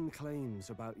grand claims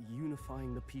about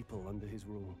unifying the people under his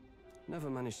rule. Never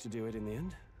managed to do it in the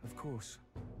end, of course.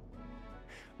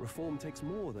 Reform takes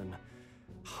more than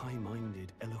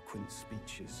high-minded, eloquent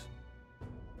speeches.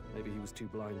 Maybe he was too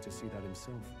blind to see that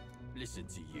himself. Listen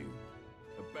to you.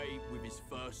 A babe with his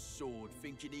first sword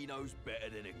thinking he knows better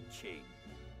than a king.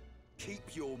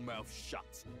 Keep your mouth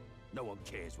shut. No one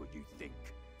cares what you think.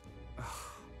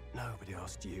 Nobody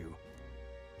asked you.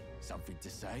 Something to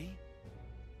say?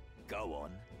 Go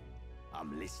on.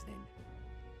 I'm listening.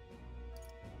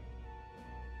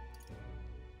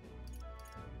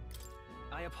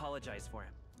 I apologize for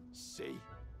him. See?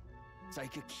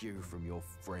 Take a cue from your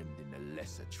friend in the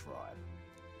lesser tribe.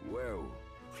 Well,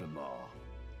 Clamar,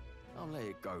 I'll let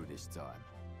it go this time.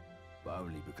 But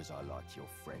only because I like your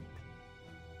friend.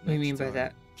 What do you mean by Next that?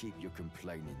 time, keep your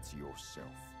complaining to yourself.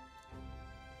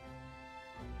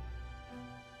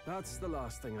 That's the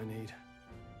last thing I need.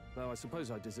 Though I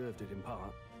suppose I deserved it in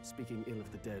part, speaking ill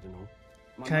of the dead and all.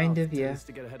 My Kind mouth of, yeah. tends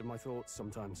to get ahead of my thoughts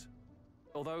sometimes.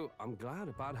 Although, I'm glad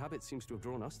a bad habit seems to have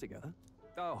drawn us together.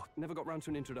 Oh, never got round to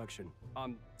an introduction.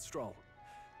 I'm Stroll.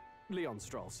 Leon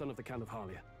Stroll, son of the Count of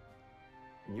Harlia.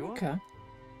 And you Okay. are?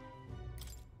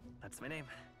 That's my name.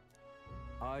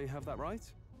 I have that right?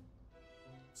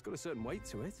 It's got a certain weight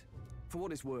to it. For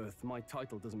what it's worth, my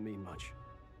title doesn't mean much.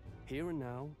 Here and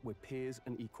now, we're peers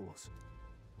and equals.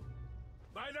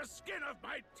 By the skin of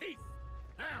my teeth!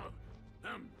 Now,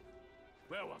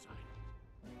 where was I?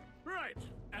 Right,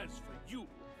 as for you,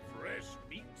 fresh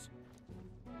meat.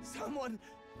 Someone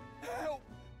help!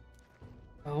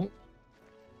 Oh.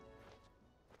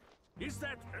 Is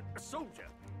that a soldier?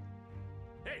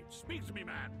 Hey, speak to me,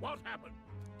 man. What happened?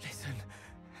 Listen.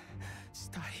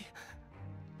 Stay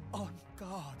on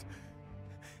guard.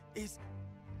 It's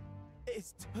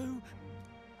too...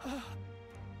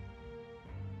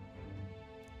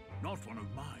 Not one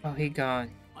of mine. Oh, he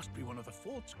gone. Must be one of the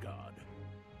fort's guard.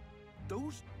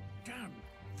 Those damn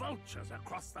vultures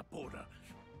across the border.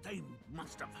 They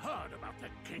must have heard about the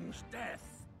king's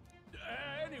death.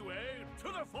 Anyway, to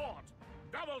the fort.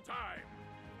 Double time.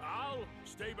 I'll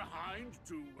stay behind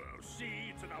to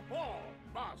see to the poor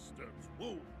bastard's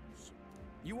wounds.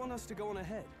 You want us to go on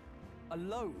ahead?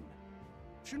 Alone?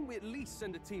 Shouldn't we at least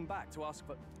send a team back to ask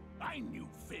for... I knew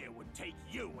fear would take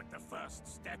you at the first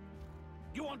step.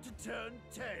 You want to turn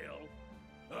tail?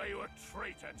 Are you a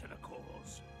traitor to the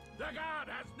cause? The guard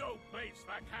has no place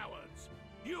for cowards.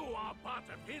 You are part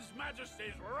of His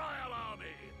Majesty's Royal Army.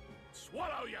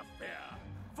 Swallow your fear.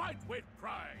 Fight with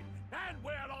pride. And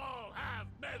we'll all have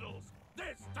medals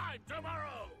this time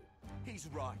tomorrow. He's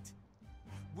right.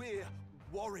 We're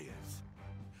warriors.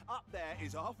 Up there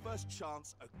is our first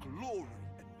chance at glory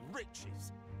and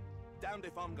riches. Damned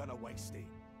if I'm gonna waste it.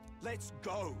 Let's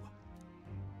go.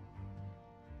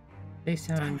 They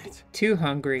sound too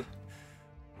hungry.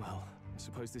 Well, I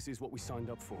suppose this is what we signed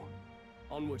up for.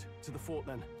 Onward, to the fort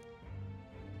then.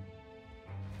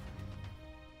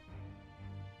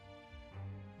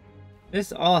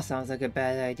 This all sounds like a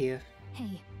bad idea.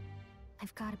 Hey,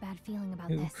 I've got a bad feeling about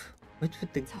Ooh, this. what's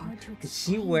with the... It's hard to Is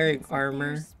she explain, wearing but it's like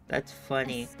armor? there's That's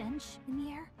funny. A stench in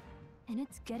the air, and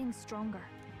it's getting stronger.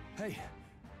 Hey,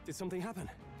 did something happen?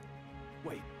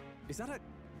 Wait, is that a...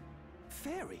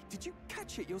 fairy? Did you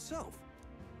catch it yourself?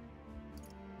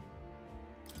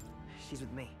 She's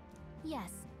with me.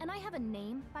 Yes, and I have a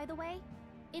name, by the way.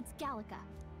 It's Gallica.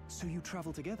 So you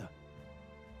travel together?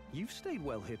 You've stayed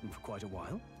well hidden for quite a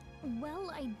while. Well,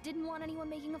 I didn't want anyone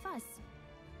making a fuss.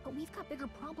 But we've got bigger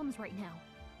problems right now.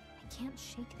 I can't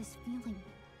shake this feeling.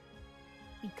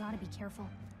 We gotta be careful.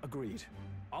 Agreed.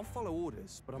 I'll follow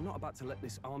orders, but I'm not about to let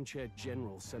this armchair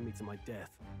general send me to my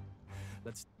death.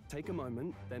 Let's take a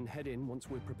moment, then head in once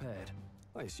we're prepared.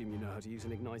 I assume you know how to use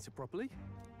an igniter properly?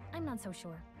 I'm not so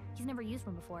sure. He's never used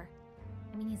one before.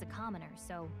 I mean, he's a commoner,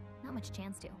 so not much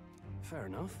chance to. Fair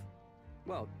enough.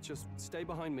 Well, just stay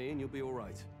behind me and you'll be all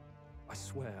right. I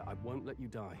swear I won't let you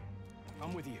die.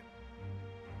 I'm with you.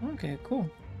 Okay, cool.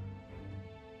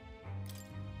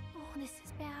 Oh, this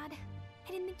is bad.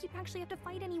 I didn't think you'd actually have to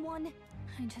fight anyone.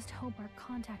 I just hope our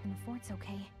contact in the fort's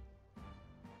okay.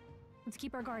 Let's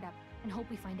keep our guard up and hope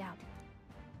we find out.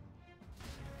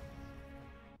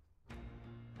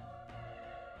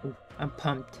 Ooh, I'm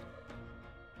pumped.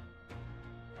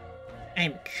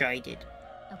 I'm excited.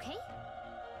 Okay?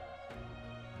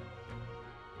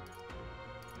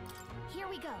 Here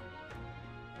we go.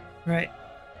 Right.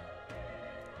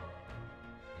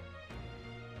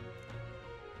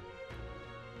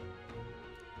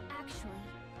 Actually,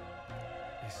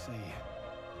 I see.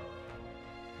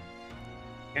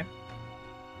 Yeah.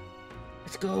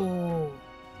 Let's go.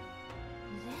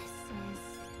 this is...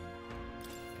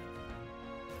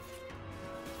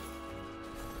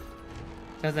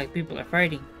 Sounds like people are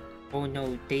fighting. Oh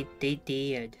no, they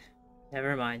did.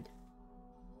 Never mind.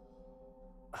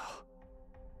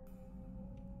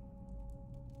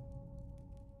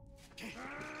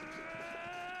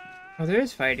 Oh, there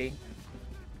is fighting.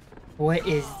 What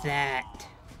is that?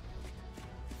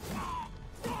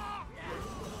 There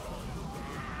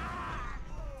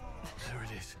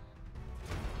it is.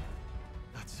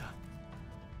 That's a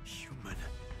human.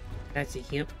 That's a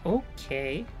human.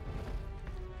 Okay.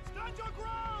 Stand your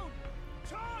ground!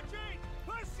 Charging!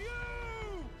 Pursue!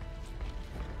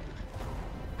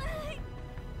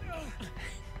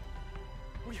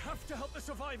 We have to help the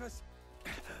survivors.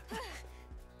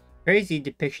 Crazy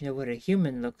depiction of what a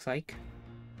human looks like.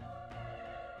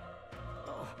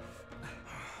 Oh.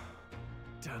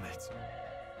 Damn it.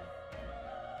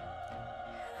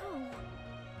 Oh.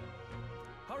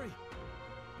 Hurry.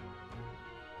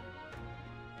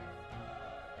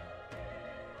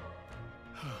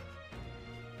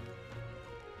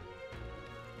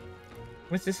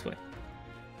 What's this way?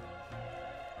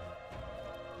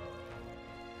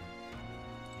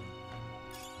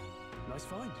 Nice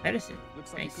find. Medicine.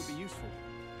 Looks like Nice. it could be useful.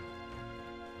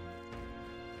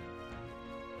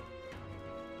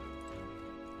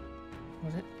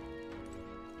 Was it?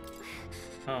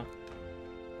 Oh.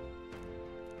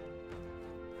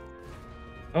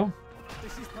 Oh.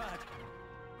 This is bad.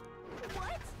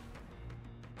 What?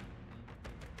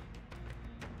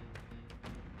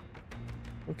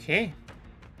 Okay.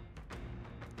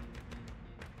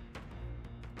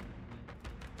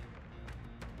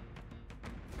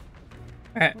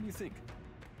 Alright. What do you think?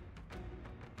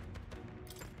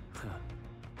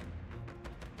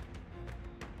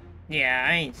 Yeah,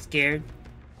 I ain't scared.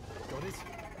 Got it?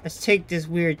 Let's take this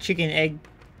weird chicken egg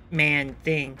man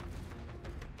thing.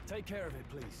 Take care of it,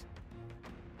 please.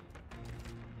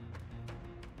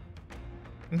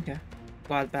 Okay.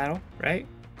 Quad battle, right?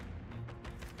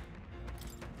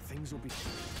 Things will be.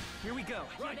 Here we go.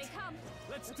 Here they come.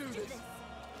 Let's do this.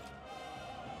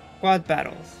 Quad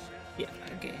battles. Yeah,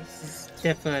 okay. This is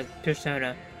definitely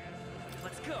Persona.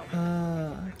 Let's go.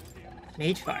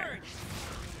 Mage fire.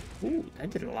 Ooh, that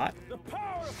did a lot. The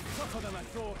power is tougher than I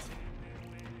thought.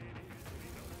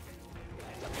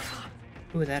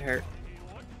 Ooh, that hurt.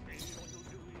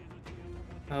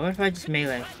 Oh, what if I just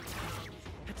melee?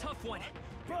 A tough one.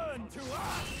 Burn to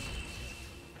us.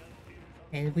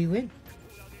 And we win.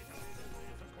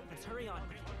 Let's hurry on.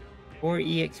 4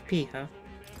 EXP, huh?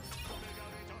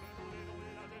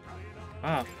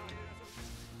 Wow.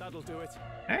 That'll do it.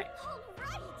 Alright.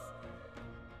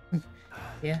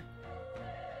 Yeah.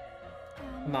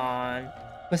 Come on.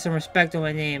 Put some respect on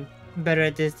my name. I'm better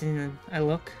at this than I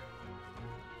look.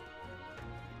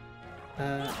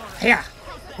 Yeah.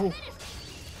 Oh.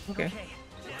 Okay.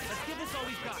 Let's give this all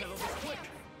we've got.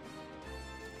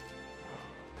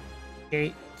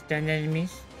 Okay, stun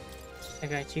enemies. I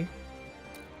got you.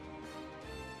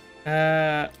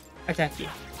 Attack you.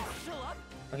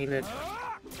 Oh, he lived.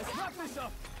 Let's wrap this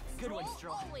up. Good one,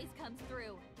 Straw. Always comes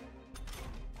through.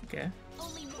 Okay.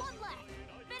 Only one left.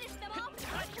 Finish them off.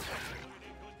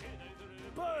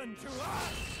 Burn to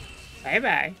us. Bye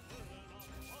bye.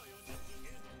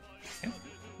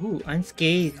 Ooh,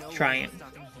 unscathed triumph.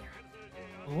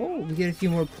 Oh, we get a few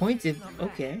more points if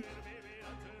okay.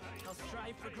 I'll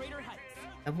strive for greater heights.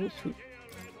 Level 2.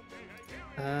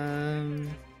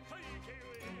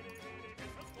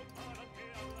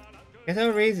 Guess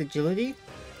I'll raise agility.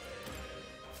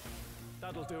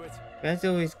 That'll do it. That's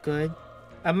always good.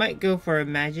 I might go for a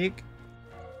magic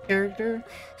character.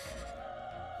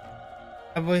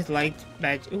 I've always liked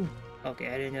magic. Ooh,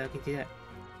 okay, I didn't know I could do that.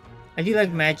 I do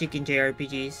like magic in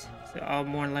JRPGs, so I'll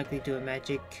more than likely do a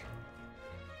magic.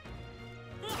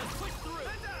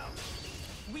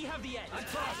 We have the edge.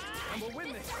 And we'll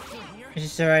win this. It's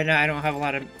just so right now I don't have a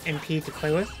lot of MP to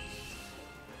play with.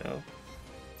 So.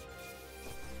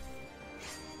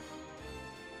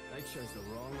 They chose the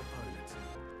wrong opponent.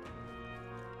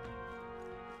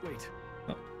 Wait.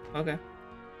 Oh, okay.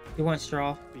 You want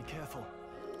straw? Be careful.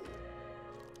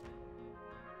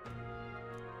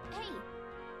 Hey.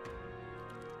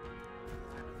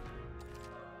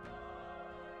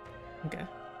 Okay.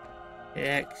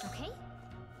 X. Okay.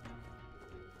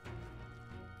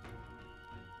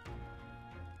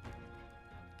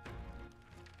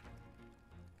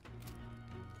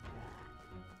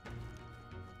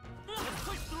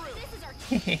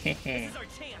 This is our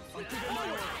chance.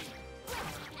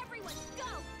 Everyone, go! I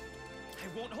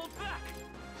won't hold back.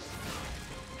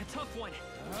 A tough one.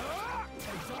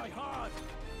 They die hard.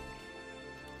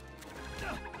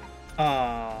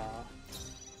 Aww.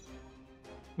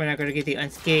 We're not gonna get the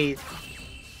unscathed.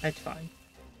 That's fine.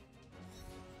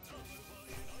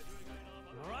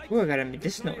 Ooh, I got a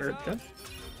medicinal herb though.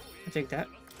 I'll take that.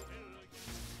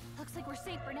 Looks like we're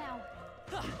safe for now.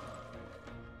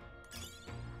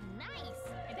 Nice.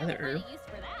 I bet Another we'll herb. find a use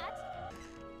for that.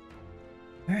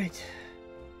 Alright.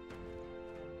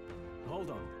 Hold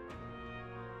on.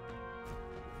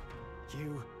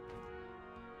 You.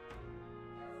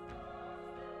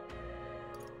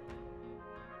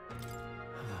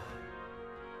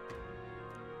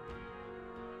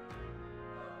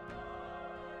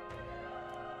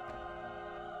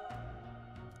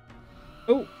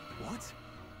 Oh! What?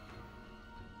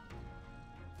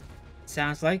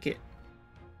 Sounds like it.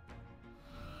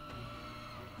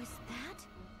 Was that?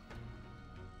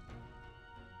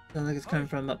 Sounds like it's coming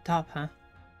from up top, huh?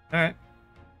 Alright.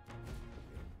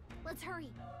 Let's hurry.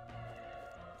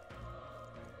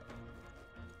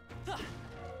 Let's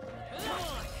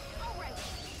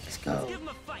go. Let's give them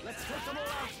a fight. Let's take them all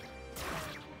out.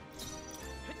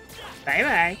 Bye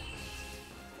bye.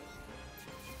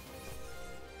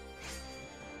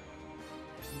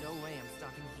 There's no way I'm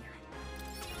stopping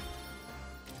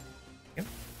here.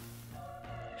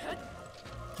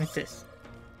 What's this?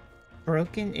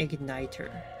 Broken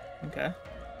igniter. Okay.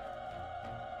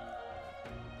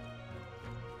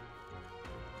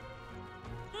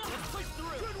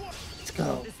 Let's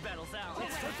go. This battle's out.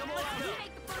 Let's take them all out.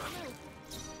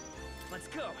 Let's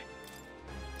go.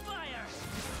 Fire!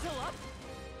 Still up?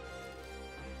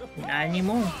 Not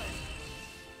anymore.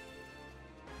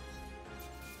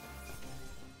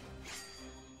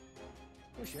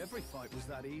 Wish every fight was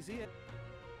that easy.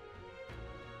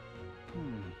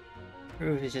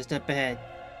 Roof is just up ahead.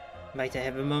 Might I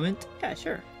have a moment? Yeah,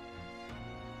 sure.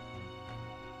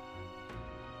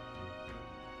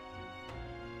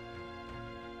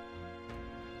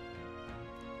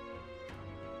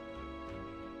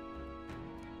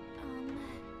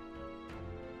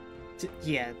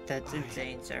 Yeah, that's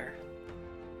insane, sir.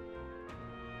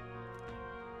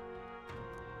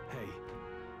 Hey.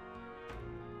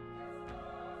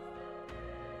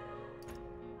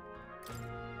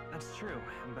 That's true,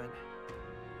 but...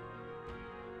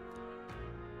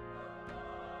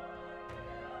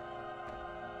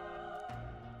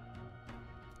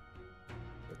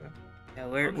 Yeah,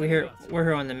 we're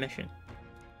here on the mission.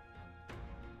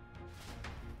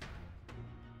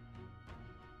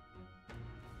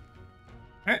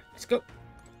 Alright, let's go.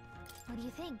 What do you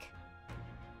think?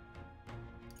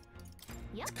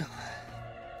 Yep. Let's go.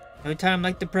 No time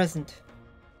like the present.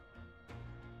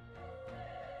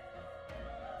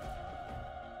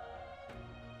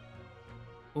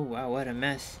 Oh wow, what a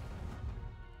mess.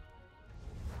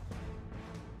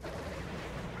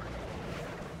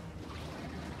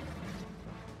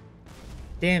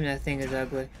 Damn, that thing is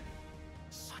ugly.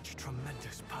 Such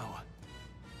tremendous power.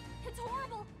 It's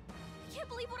horrible. I can't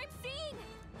believe what I'm seeing.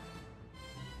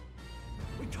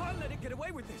 We can't let it get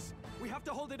away with this. We have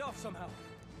to hold it off somehow.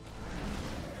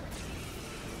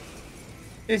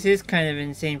 This is kind of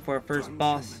insane for a first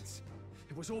boss.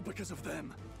 It was all because of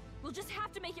them. We'll just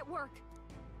have to make it work.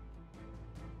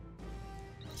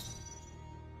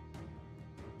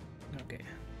 Okay.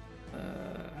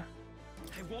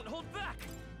 I won't hold back.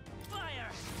 Fire!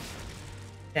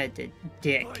 That did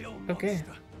dick. Okay.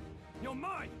 You're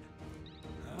mine.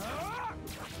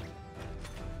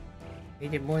 He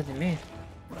did more than me.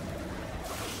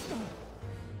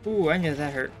 Ooh, I knew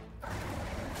that hurt.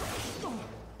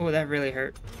 Oh, that really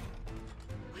hurt.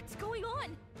 What's going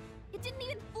on? It didn't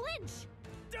even flinch.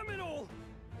 Damn it all!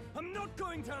 I'm not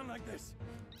going down like this.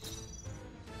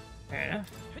 Fair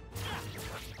enough.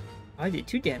 I did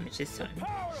 2 damage this time.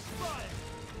 Power of fire.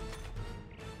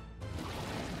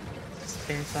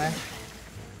 Spin slash.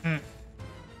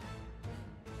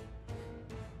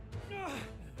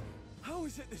 How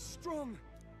is it this strong?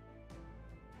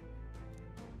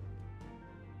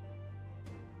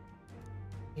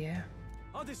 Yeah.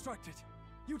 I'll distract it.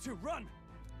 You two run.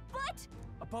 But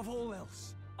above all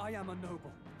else, I am a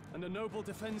noble, and a noble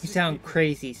defends. You his sound people,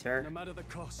 crazy, sir. no matter the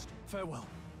cost. Farewell.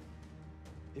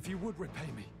 If you would repay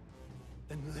me,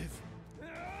 then live.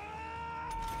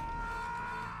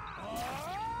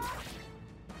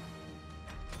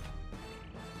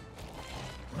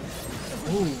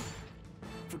 Ooh.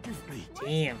 Forgive me.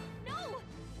 Damn. no!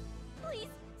 Please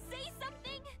say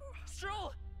something.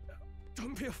 Stroll.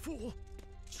 Don't be a fool.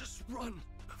 Just run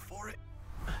for it.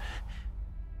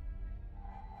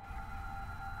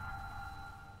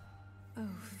 Oh,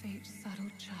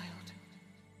 fate-saddled child.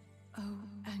 Oh,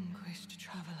 anguished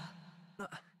traveler.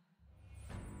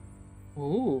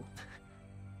 Ooh.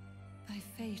 Thy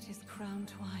fate is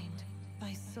crown-twined,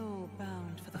 thy soul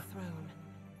bound for the throne.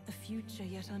 The future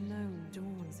yet unknown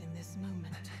dawns in this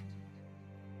moment.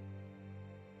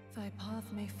 Thy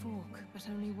path may fork, but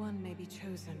only one may be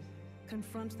chosen.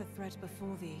 Confront the threat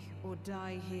before thee, or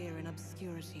die here in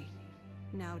obscurity.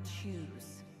 Now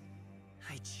choose.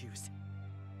 I choose.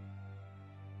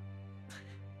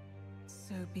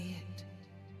 So be it.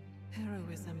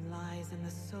 Heroism lies in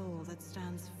the soul that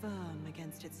stands firm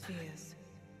against its fears.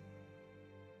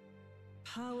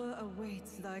 Power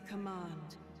awaits thy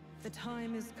command. The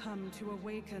time is come to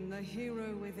awaken the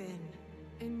hero within.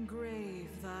 Engrave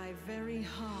thy very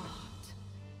heart.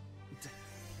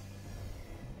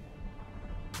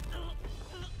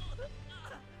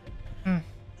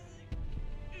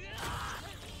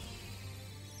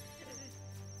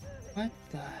 What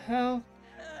the hell?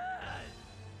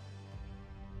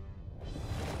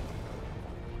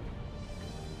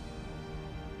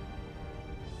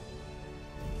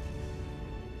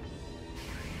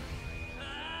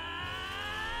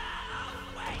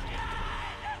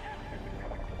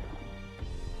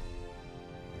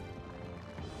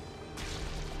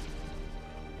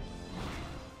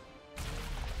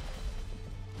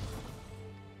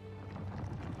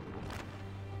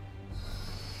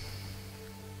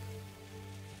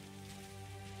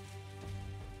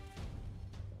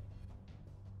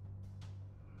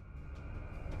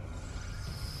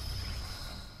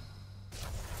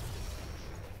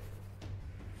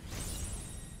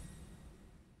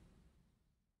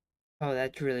 Oh,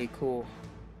 that's really cool.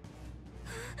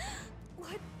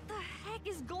 What the heck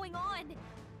is going on?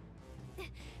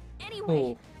 Anyway,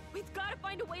 Cool. we've got to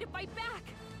find a way to fight back.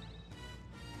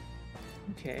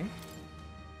 Okay.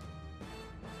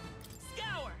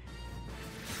 Scour.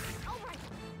 All right,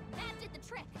 that did the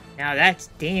trick. Now that's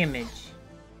damage.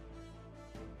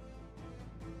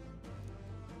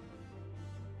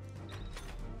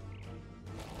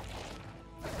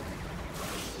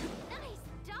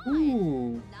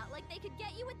 Ooh. Not like they could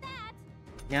get you with that.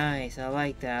 Nice. I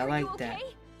like that. I like Are you that.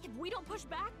 okay? If we don't push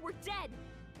back, we're dead.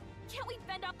 Can't we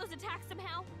fend off those attacks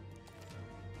somehow?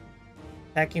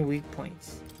 Attacking weak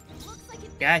points. Looks like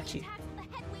it Got you.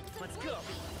 Let's go.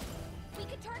 We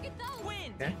could target those.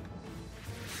 Wind. Okay.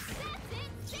 That's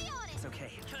it. Stay on it. It's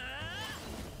okay.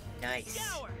 Nice.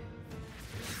 Scour.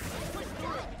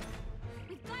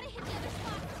 We've got to hit the other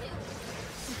spots too.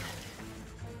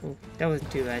 Oh, that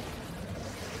wasn't too bad.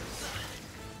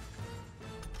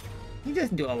 He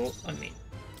doesn't do a lot. I mean,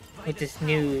 with this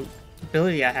new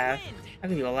ability I have, I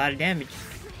can do a lot of damage.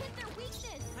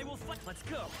 I will fight. Let's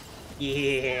go.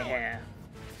 Yeah.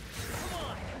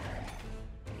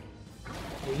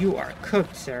 Well, you are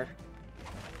cooked, sir.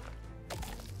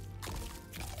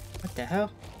 What the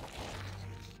hell?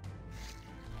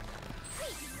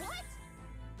 Wait, what?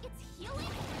 It's healing?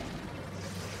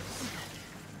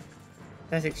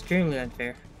 That's extremely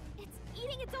unfair. It's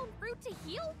eating its own fruit to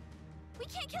heal? We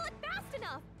can't kill it fast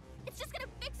enough. It's just gonna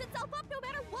fix itself up no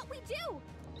matter what we do.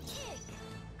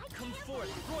 Come forth,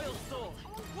 royal soul.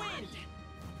 Wind.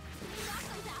 Can you knock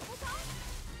those apples off?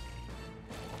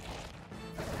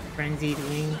 Frenzied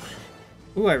wings.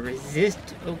 Ooh, I resist.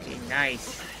 Okay,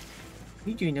 nice.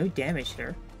 You do no damage,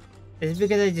 sir. Is it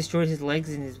because I destroyed his legs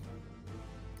and his...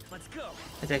 Let's go.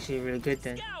 That's actually really good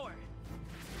then. Scour.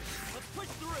 Let's push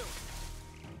through.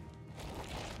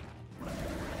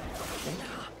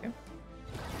 Okay.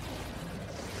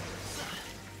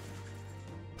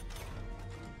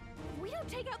 If we don't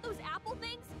take out those apple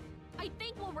things, I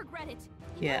think we'll regret it.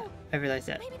 You Yeah, know, I realized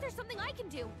that. Maybe there's something I can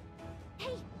do.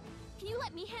 Hey, can you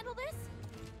let me handle this?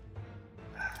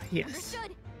 Yes.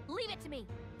 Understood. Leave it to me.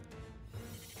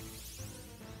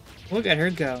 Look at her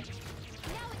go. Now it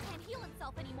can't heal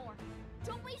itself anymore.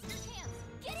 Don't waste your chance.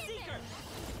 Get in there.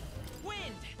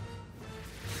 Wind.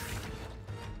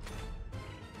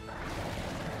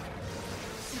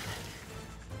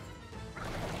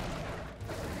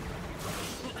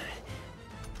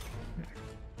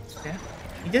 Yeah.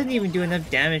 He doesn't even do enough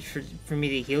damage for me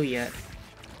to heal yet.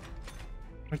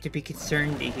 Or to be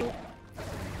concerned to heal.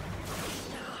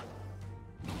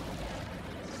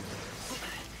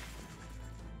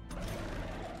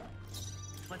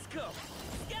 Let's go.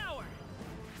 Scour.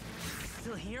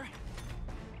 Still here?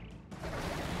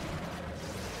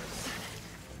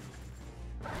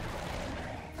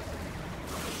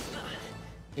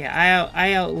 Yeah,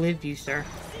 I outlive you, sir.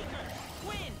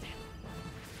 Wind.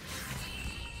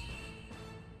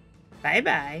 Bye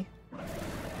bye.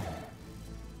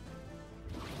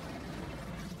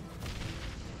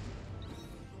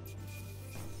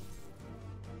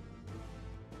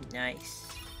 Nice.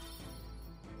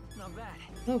 Not bad.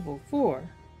 Level 4.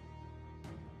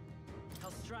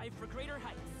 I'll strive for greater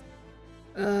heights.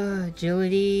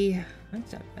 Agility.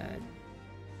 That's not bad.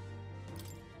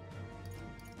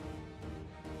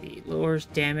 The lowers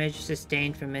damage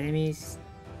sustained from enemies.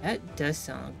 That does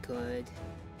sound good.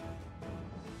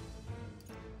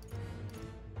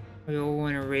 I will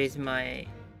want to raise my...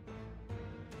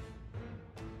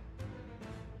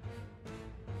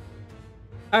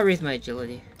 I'll raise my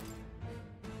agility.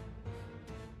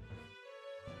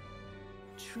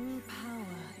 True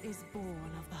power is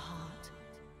born of the heart,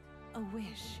 a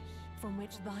wish from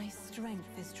which thy strength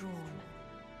is drawn.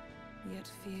 Yet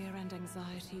fear and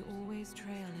anxiety always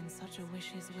trail in such a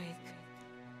wish's wake.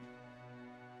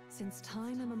 Since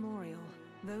time immemorial,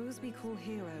 those we call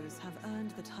heroes have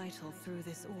earned the title through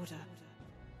this order.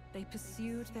 They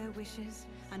pursued their wishes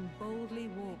and boldly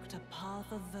walked a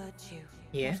path of virtue.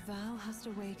 Yeah. What thou hast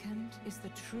awakened is the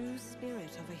true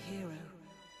spirit of a hero.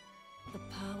 The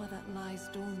power that lies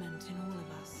dormant in all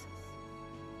of us.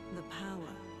 The power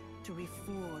to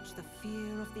reforge the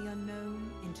fear of the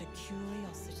unknown into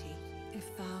curiosity.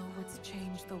 If thou wouldst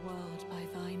change the world by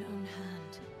thine own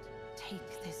hand,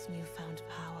 take this newfound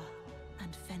power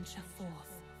and venture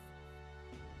forth.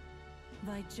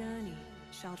 Thy journey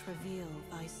shalt reveal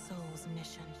thy soul's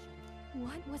mission.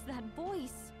 What was that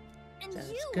voice? And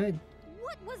Sounds you! good.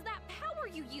 What was that power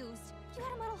you used? You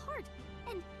had a metal heart,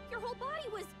 and your whole body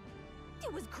was...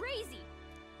 It was crazy!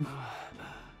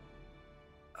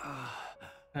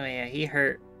 Oh yeah, he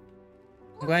hurt.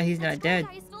 I'm glad he's not dead.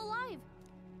 Guy is still alive.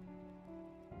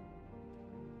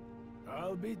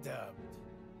 I'll be damned.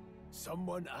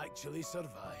 Someone actually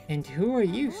survived. And who are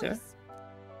you, sir?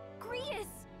 Grius!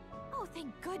 Oh,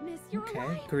 thank goodness you're Okay,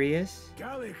 alive! Grius.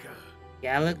 Gallica.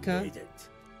 Gallica. Made it.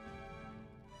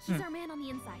 He's our man on the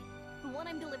inside, the one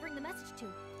I'm delivering the message to.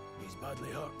 He's badly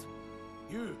hurt.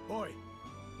 You, boy,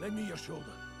 lend me your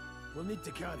shoulder. We'll need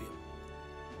to carry him.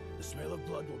 The smell of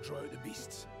blood will draw out the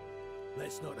beasts.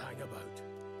 Let's not hang about.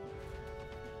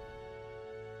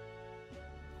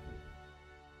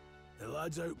 The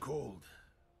lad's out cold,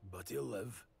 but he'll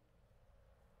live.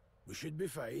 We should be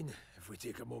fine if we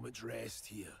take a moment's rest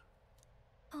here.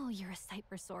 Oh, you're a sight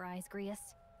for sore eyes, Grius.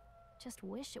 Just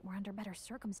wish it were under better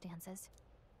circumstances.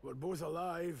 We're both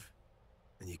alive,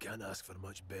 and you can't ask for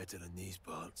much better in these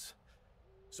parts.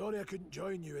 Sorry I couldn't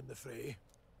join you in the fray.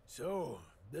 So,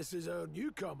 this is our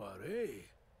newcomer, eh?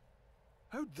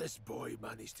 How'd this boy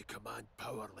manage to command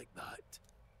power like that?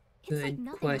 It's like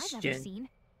nothing I've ever seen.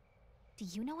 Do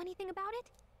you know anything about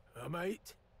it? I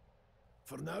might.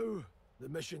 For now, the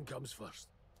mission comes first.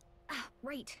 Ah,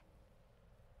 right.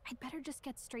 I'd better just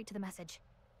get straight to the message.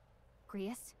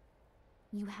 Grius,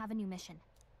 you have a new mission.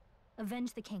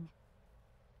 Avenge the king.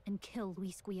 And kill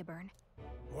Luis Guillaburn.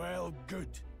 Well, good.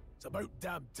 It's about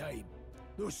damn time.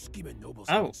 Those scheming nobles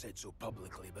haven't said so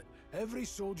publicly, but every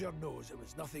soldier knows it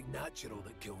was nothing natural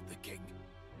that killed the king.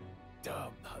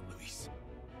 Damn that Luis.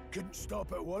 Couldn't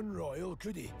stop at one royal,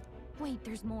 could he? Wait,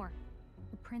 there's more.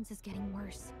 The prince is getting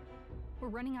worse. We're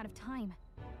running out of time.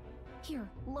 Here,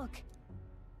 look.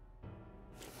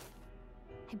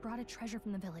 I brought a treasure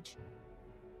from the village.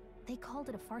 They called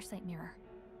it a farsight mirror.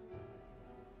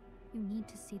 You need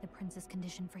to see the prince's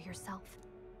condition for yourself.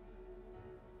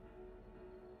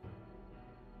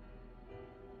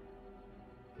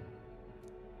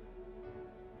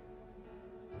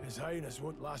 His Highness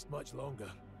won't last much longer.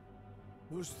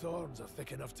 Those thorns are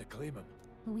thick enough to claim him.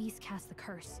 Luis cast the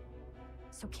curse,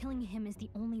 so killing him is the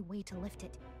only way to lift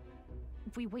it.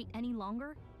 If we wait any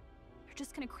longer, they're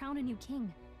just gonna crown a new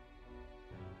king.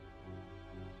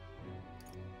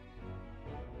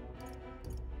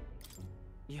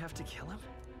 You have to kill him?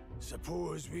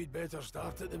 Suppose we'd better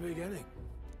start at the beginning.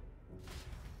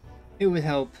 It would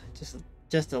help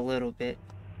just a little bit.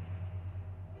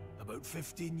 About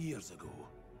 15 years ago,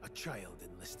 a child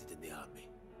enlisted in the army.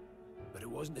 But it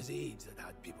wasn't his age that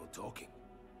had people talking.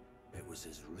 It was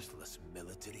his ruthless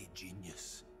military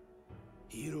genius.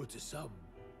 Hero to some,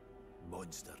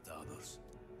 monster to others.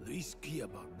 Luis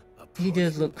Guillaburn, He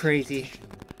does look crazy.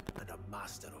 and a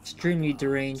master of Extremely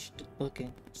deranged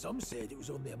looking. Some said it was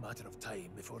only a matter of time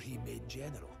before he made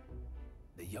general.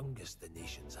 The youngest the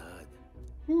nation's had.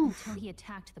 Until he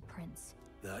attacked the prince.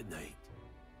 That night,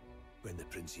 when the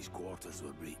prince's quarters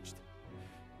were breached,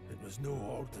 it was no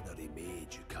ordinary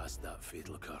mage who cast that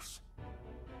fatal curse.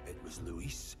 It was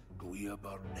Luis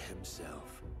Guillaburn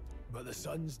himself. But the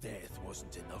son's death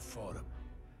wasn't enough for him.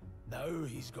 Now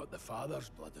he's got the father's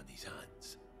blood on his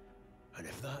hands. And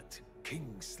if that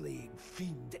king-slaying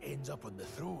fiend ends up on the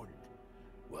throne,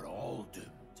 we're all doomed.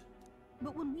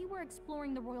 But when we were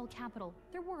exploring the royal capital,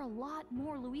 there were a lot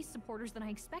more Luis supporters than I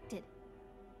expected.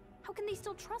 How can they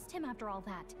still trust him after all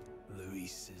that?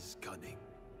 Luis is cunning.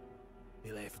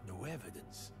 He left no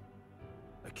evidence.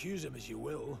 Accuse him as you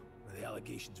will, the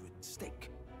allegations wouldn't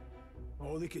stick.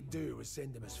 All they could do was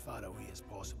send him as far away as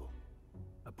possible.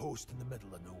 A post in the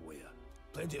middle of nowhere.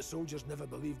 Plenty of soldiers never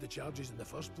believed the charges in the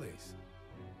first place.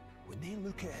 When they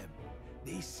look at him,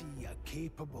 they see a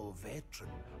capable veteran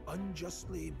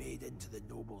unjustly made into the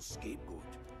noble scapegoat.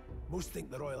 Most think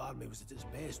the Royal Army was at its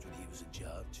best when he was in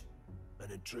charge.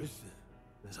 And in truth,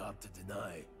 it's hard to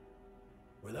deny.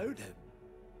 Without him,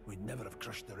 we'd never have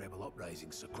crushed the rebel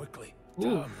uprising so quickly. Ooh.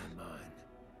 Damn the man.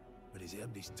 But he's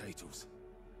earned his titles.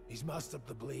 He's mastered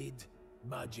the blade,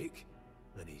 magic,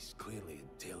 and he's clearly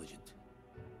intelligent.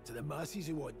 To the masses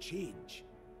who want change,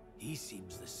 he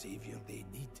seems the savior they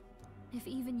need. If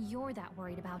even you're that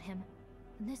worried about him,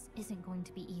 then this isn't going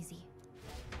to be easy.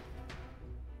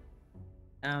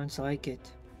 Sounds like it.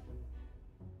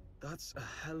 That's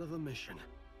a hell of a mission.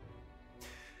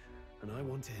 And I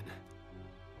want in.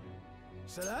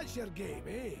 So that's your game,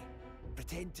 eh?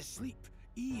 Pretend to sleep,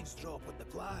 eavesdrop on the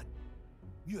plan.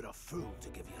 You're a fool to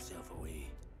give yourself away.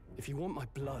 If you want my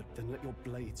blood, then let your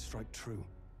blade strike true.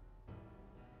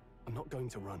 I'm not going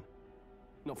to run.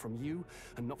 Not from you,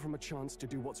 and not from a chance to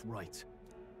do what's right.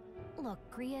 Look,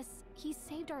 Grius, he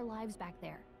saved our lives back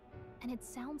there. And it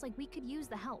sounds like we could use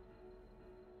the help.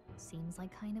 Seems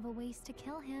like kind of a waste to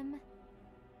kill him.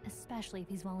 Especially if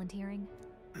he's volunteering.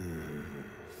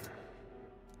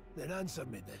 Then answer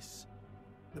me this.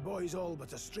 The boy's all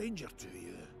but a stranger to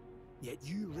you, yet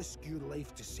you risk your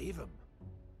life to save him.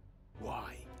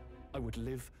 Why? I would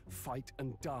live, fight,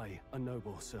 and die a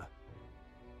noble, sir.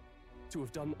 To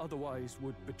have done otherwise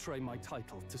would betray my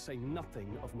title, to say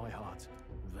nothing of my heart.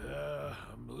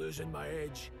 I'm losing my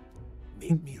edge.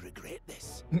 Make me regret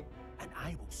this, and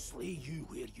I will slay you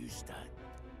where you stand.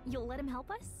 You'll let him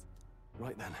help us?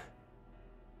 Right then.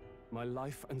 My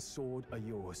life and sword are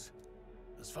yours.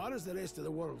 As far as the rest of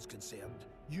the world's concerned,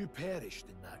 you perished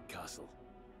in that castle.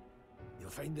 You'll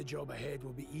find the job ahead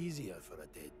will be easier for a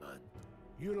dead man.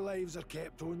 Your lives are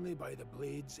kept only by the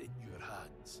blades in your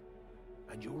hands,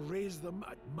 and you'll raise them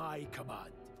at my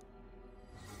command.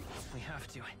 We have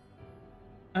to.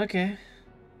 Okay.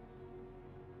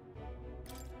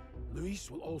 Luis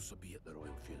will also be at the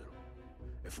royal funeral.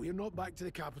 If we're not back to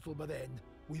the capital by then,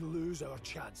 we lose our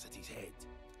chance at his head.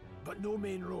 But no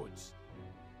main roads.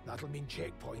 That'll mean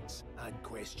checkpoints and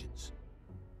questions.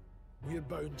 We're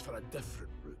bound for a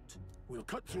different route. We'll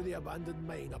cut through the abandoned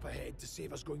mine up ahead to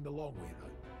save us going the long way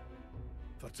round.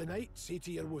 For tonight, see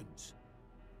to your wounds.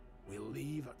 We'll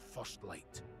leave at first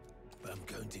light. I'm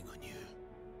counting on you.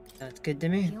 That's good to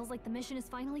me. Feels like the mission is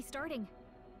finally starting.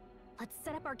 Let's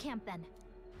set up our camp then.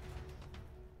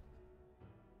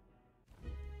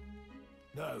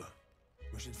 Now,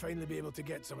 we should finally be able to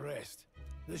get some rest.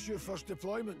 This your first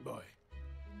deployment, boy.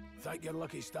 Thank your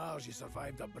lucky stars you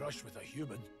survived a brush with a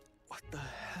human. What the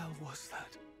hell was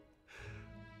that?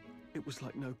 It was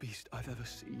like no beast I've ever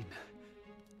seen.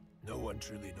 No one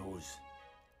truly knows.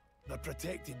 They're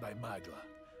protected by Magla,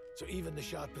 so even the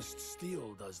sharpest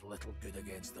steel does little good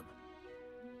against them.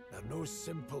 They're no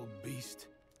simple beast.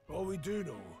 All we do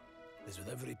know is with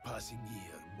every passing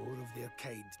year, more of their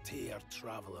kind tear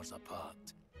travelers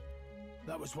apart.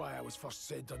 That was why I was first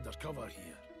sent undercover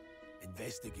here,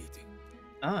 investigating.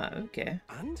 Ah, okay.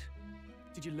 And?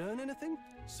 Did you learn anything?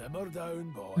 Simmer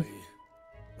down, boy.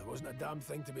 There wasn't a damn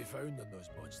thing to be found on those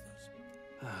monsters.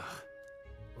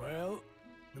 Well,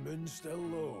 the moon's still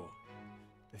low.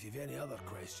 If you've any other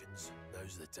questions,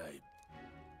 now's the time.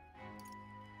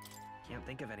 Can't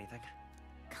think of anything.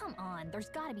 Come on, there's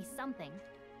gotta be something.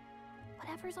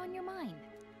 Whatever's on your mind.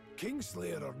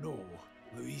 Kingslayer or no,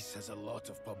 Luis has a lot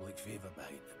of public favor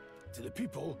behind him. To the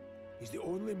people, he's the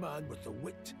only man with the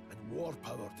wit and war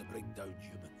power to bring down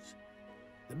humans.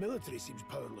 The military seems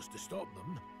powerless to stop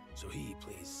them, so he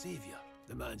plays savior.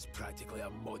 The man's practically a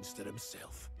monster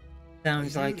himself.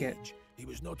 Sounds like it. He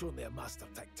was not only a master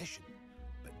tactician,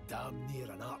 but damn near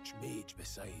an archmage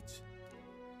besides.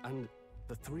 And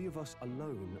the three of us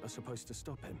alone are supposed to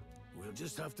stop him? We'll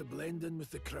just have to blend in with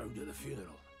the crowd at the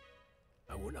funeral.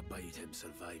 I won't abide him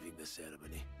surviving the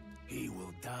ceremony. He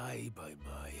will die by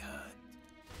my hand.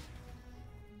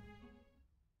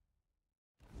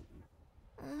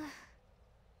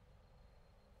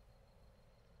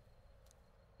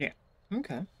 Yeah.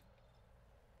 Okay.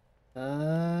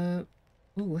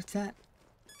 Ooh, what's that?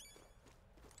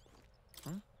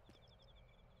 Huh?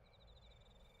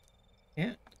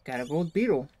 Yeah, got a gold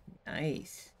beetle.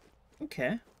 Nice.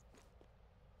 Okay.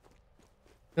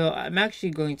 So I'm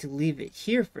actually going to leave it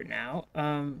here for now,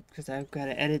 because I've got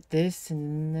to edit this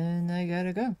and then I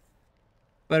gotta go.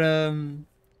 But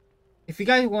if you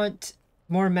guys want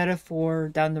more metaphor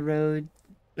down the road,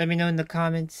 let me know in the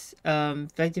comments. If you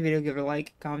like the video, give it a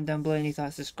like, comment down below any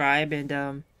thoughts, subscribe,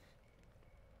 and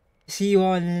see you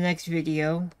all in the next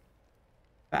video.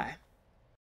 Bye.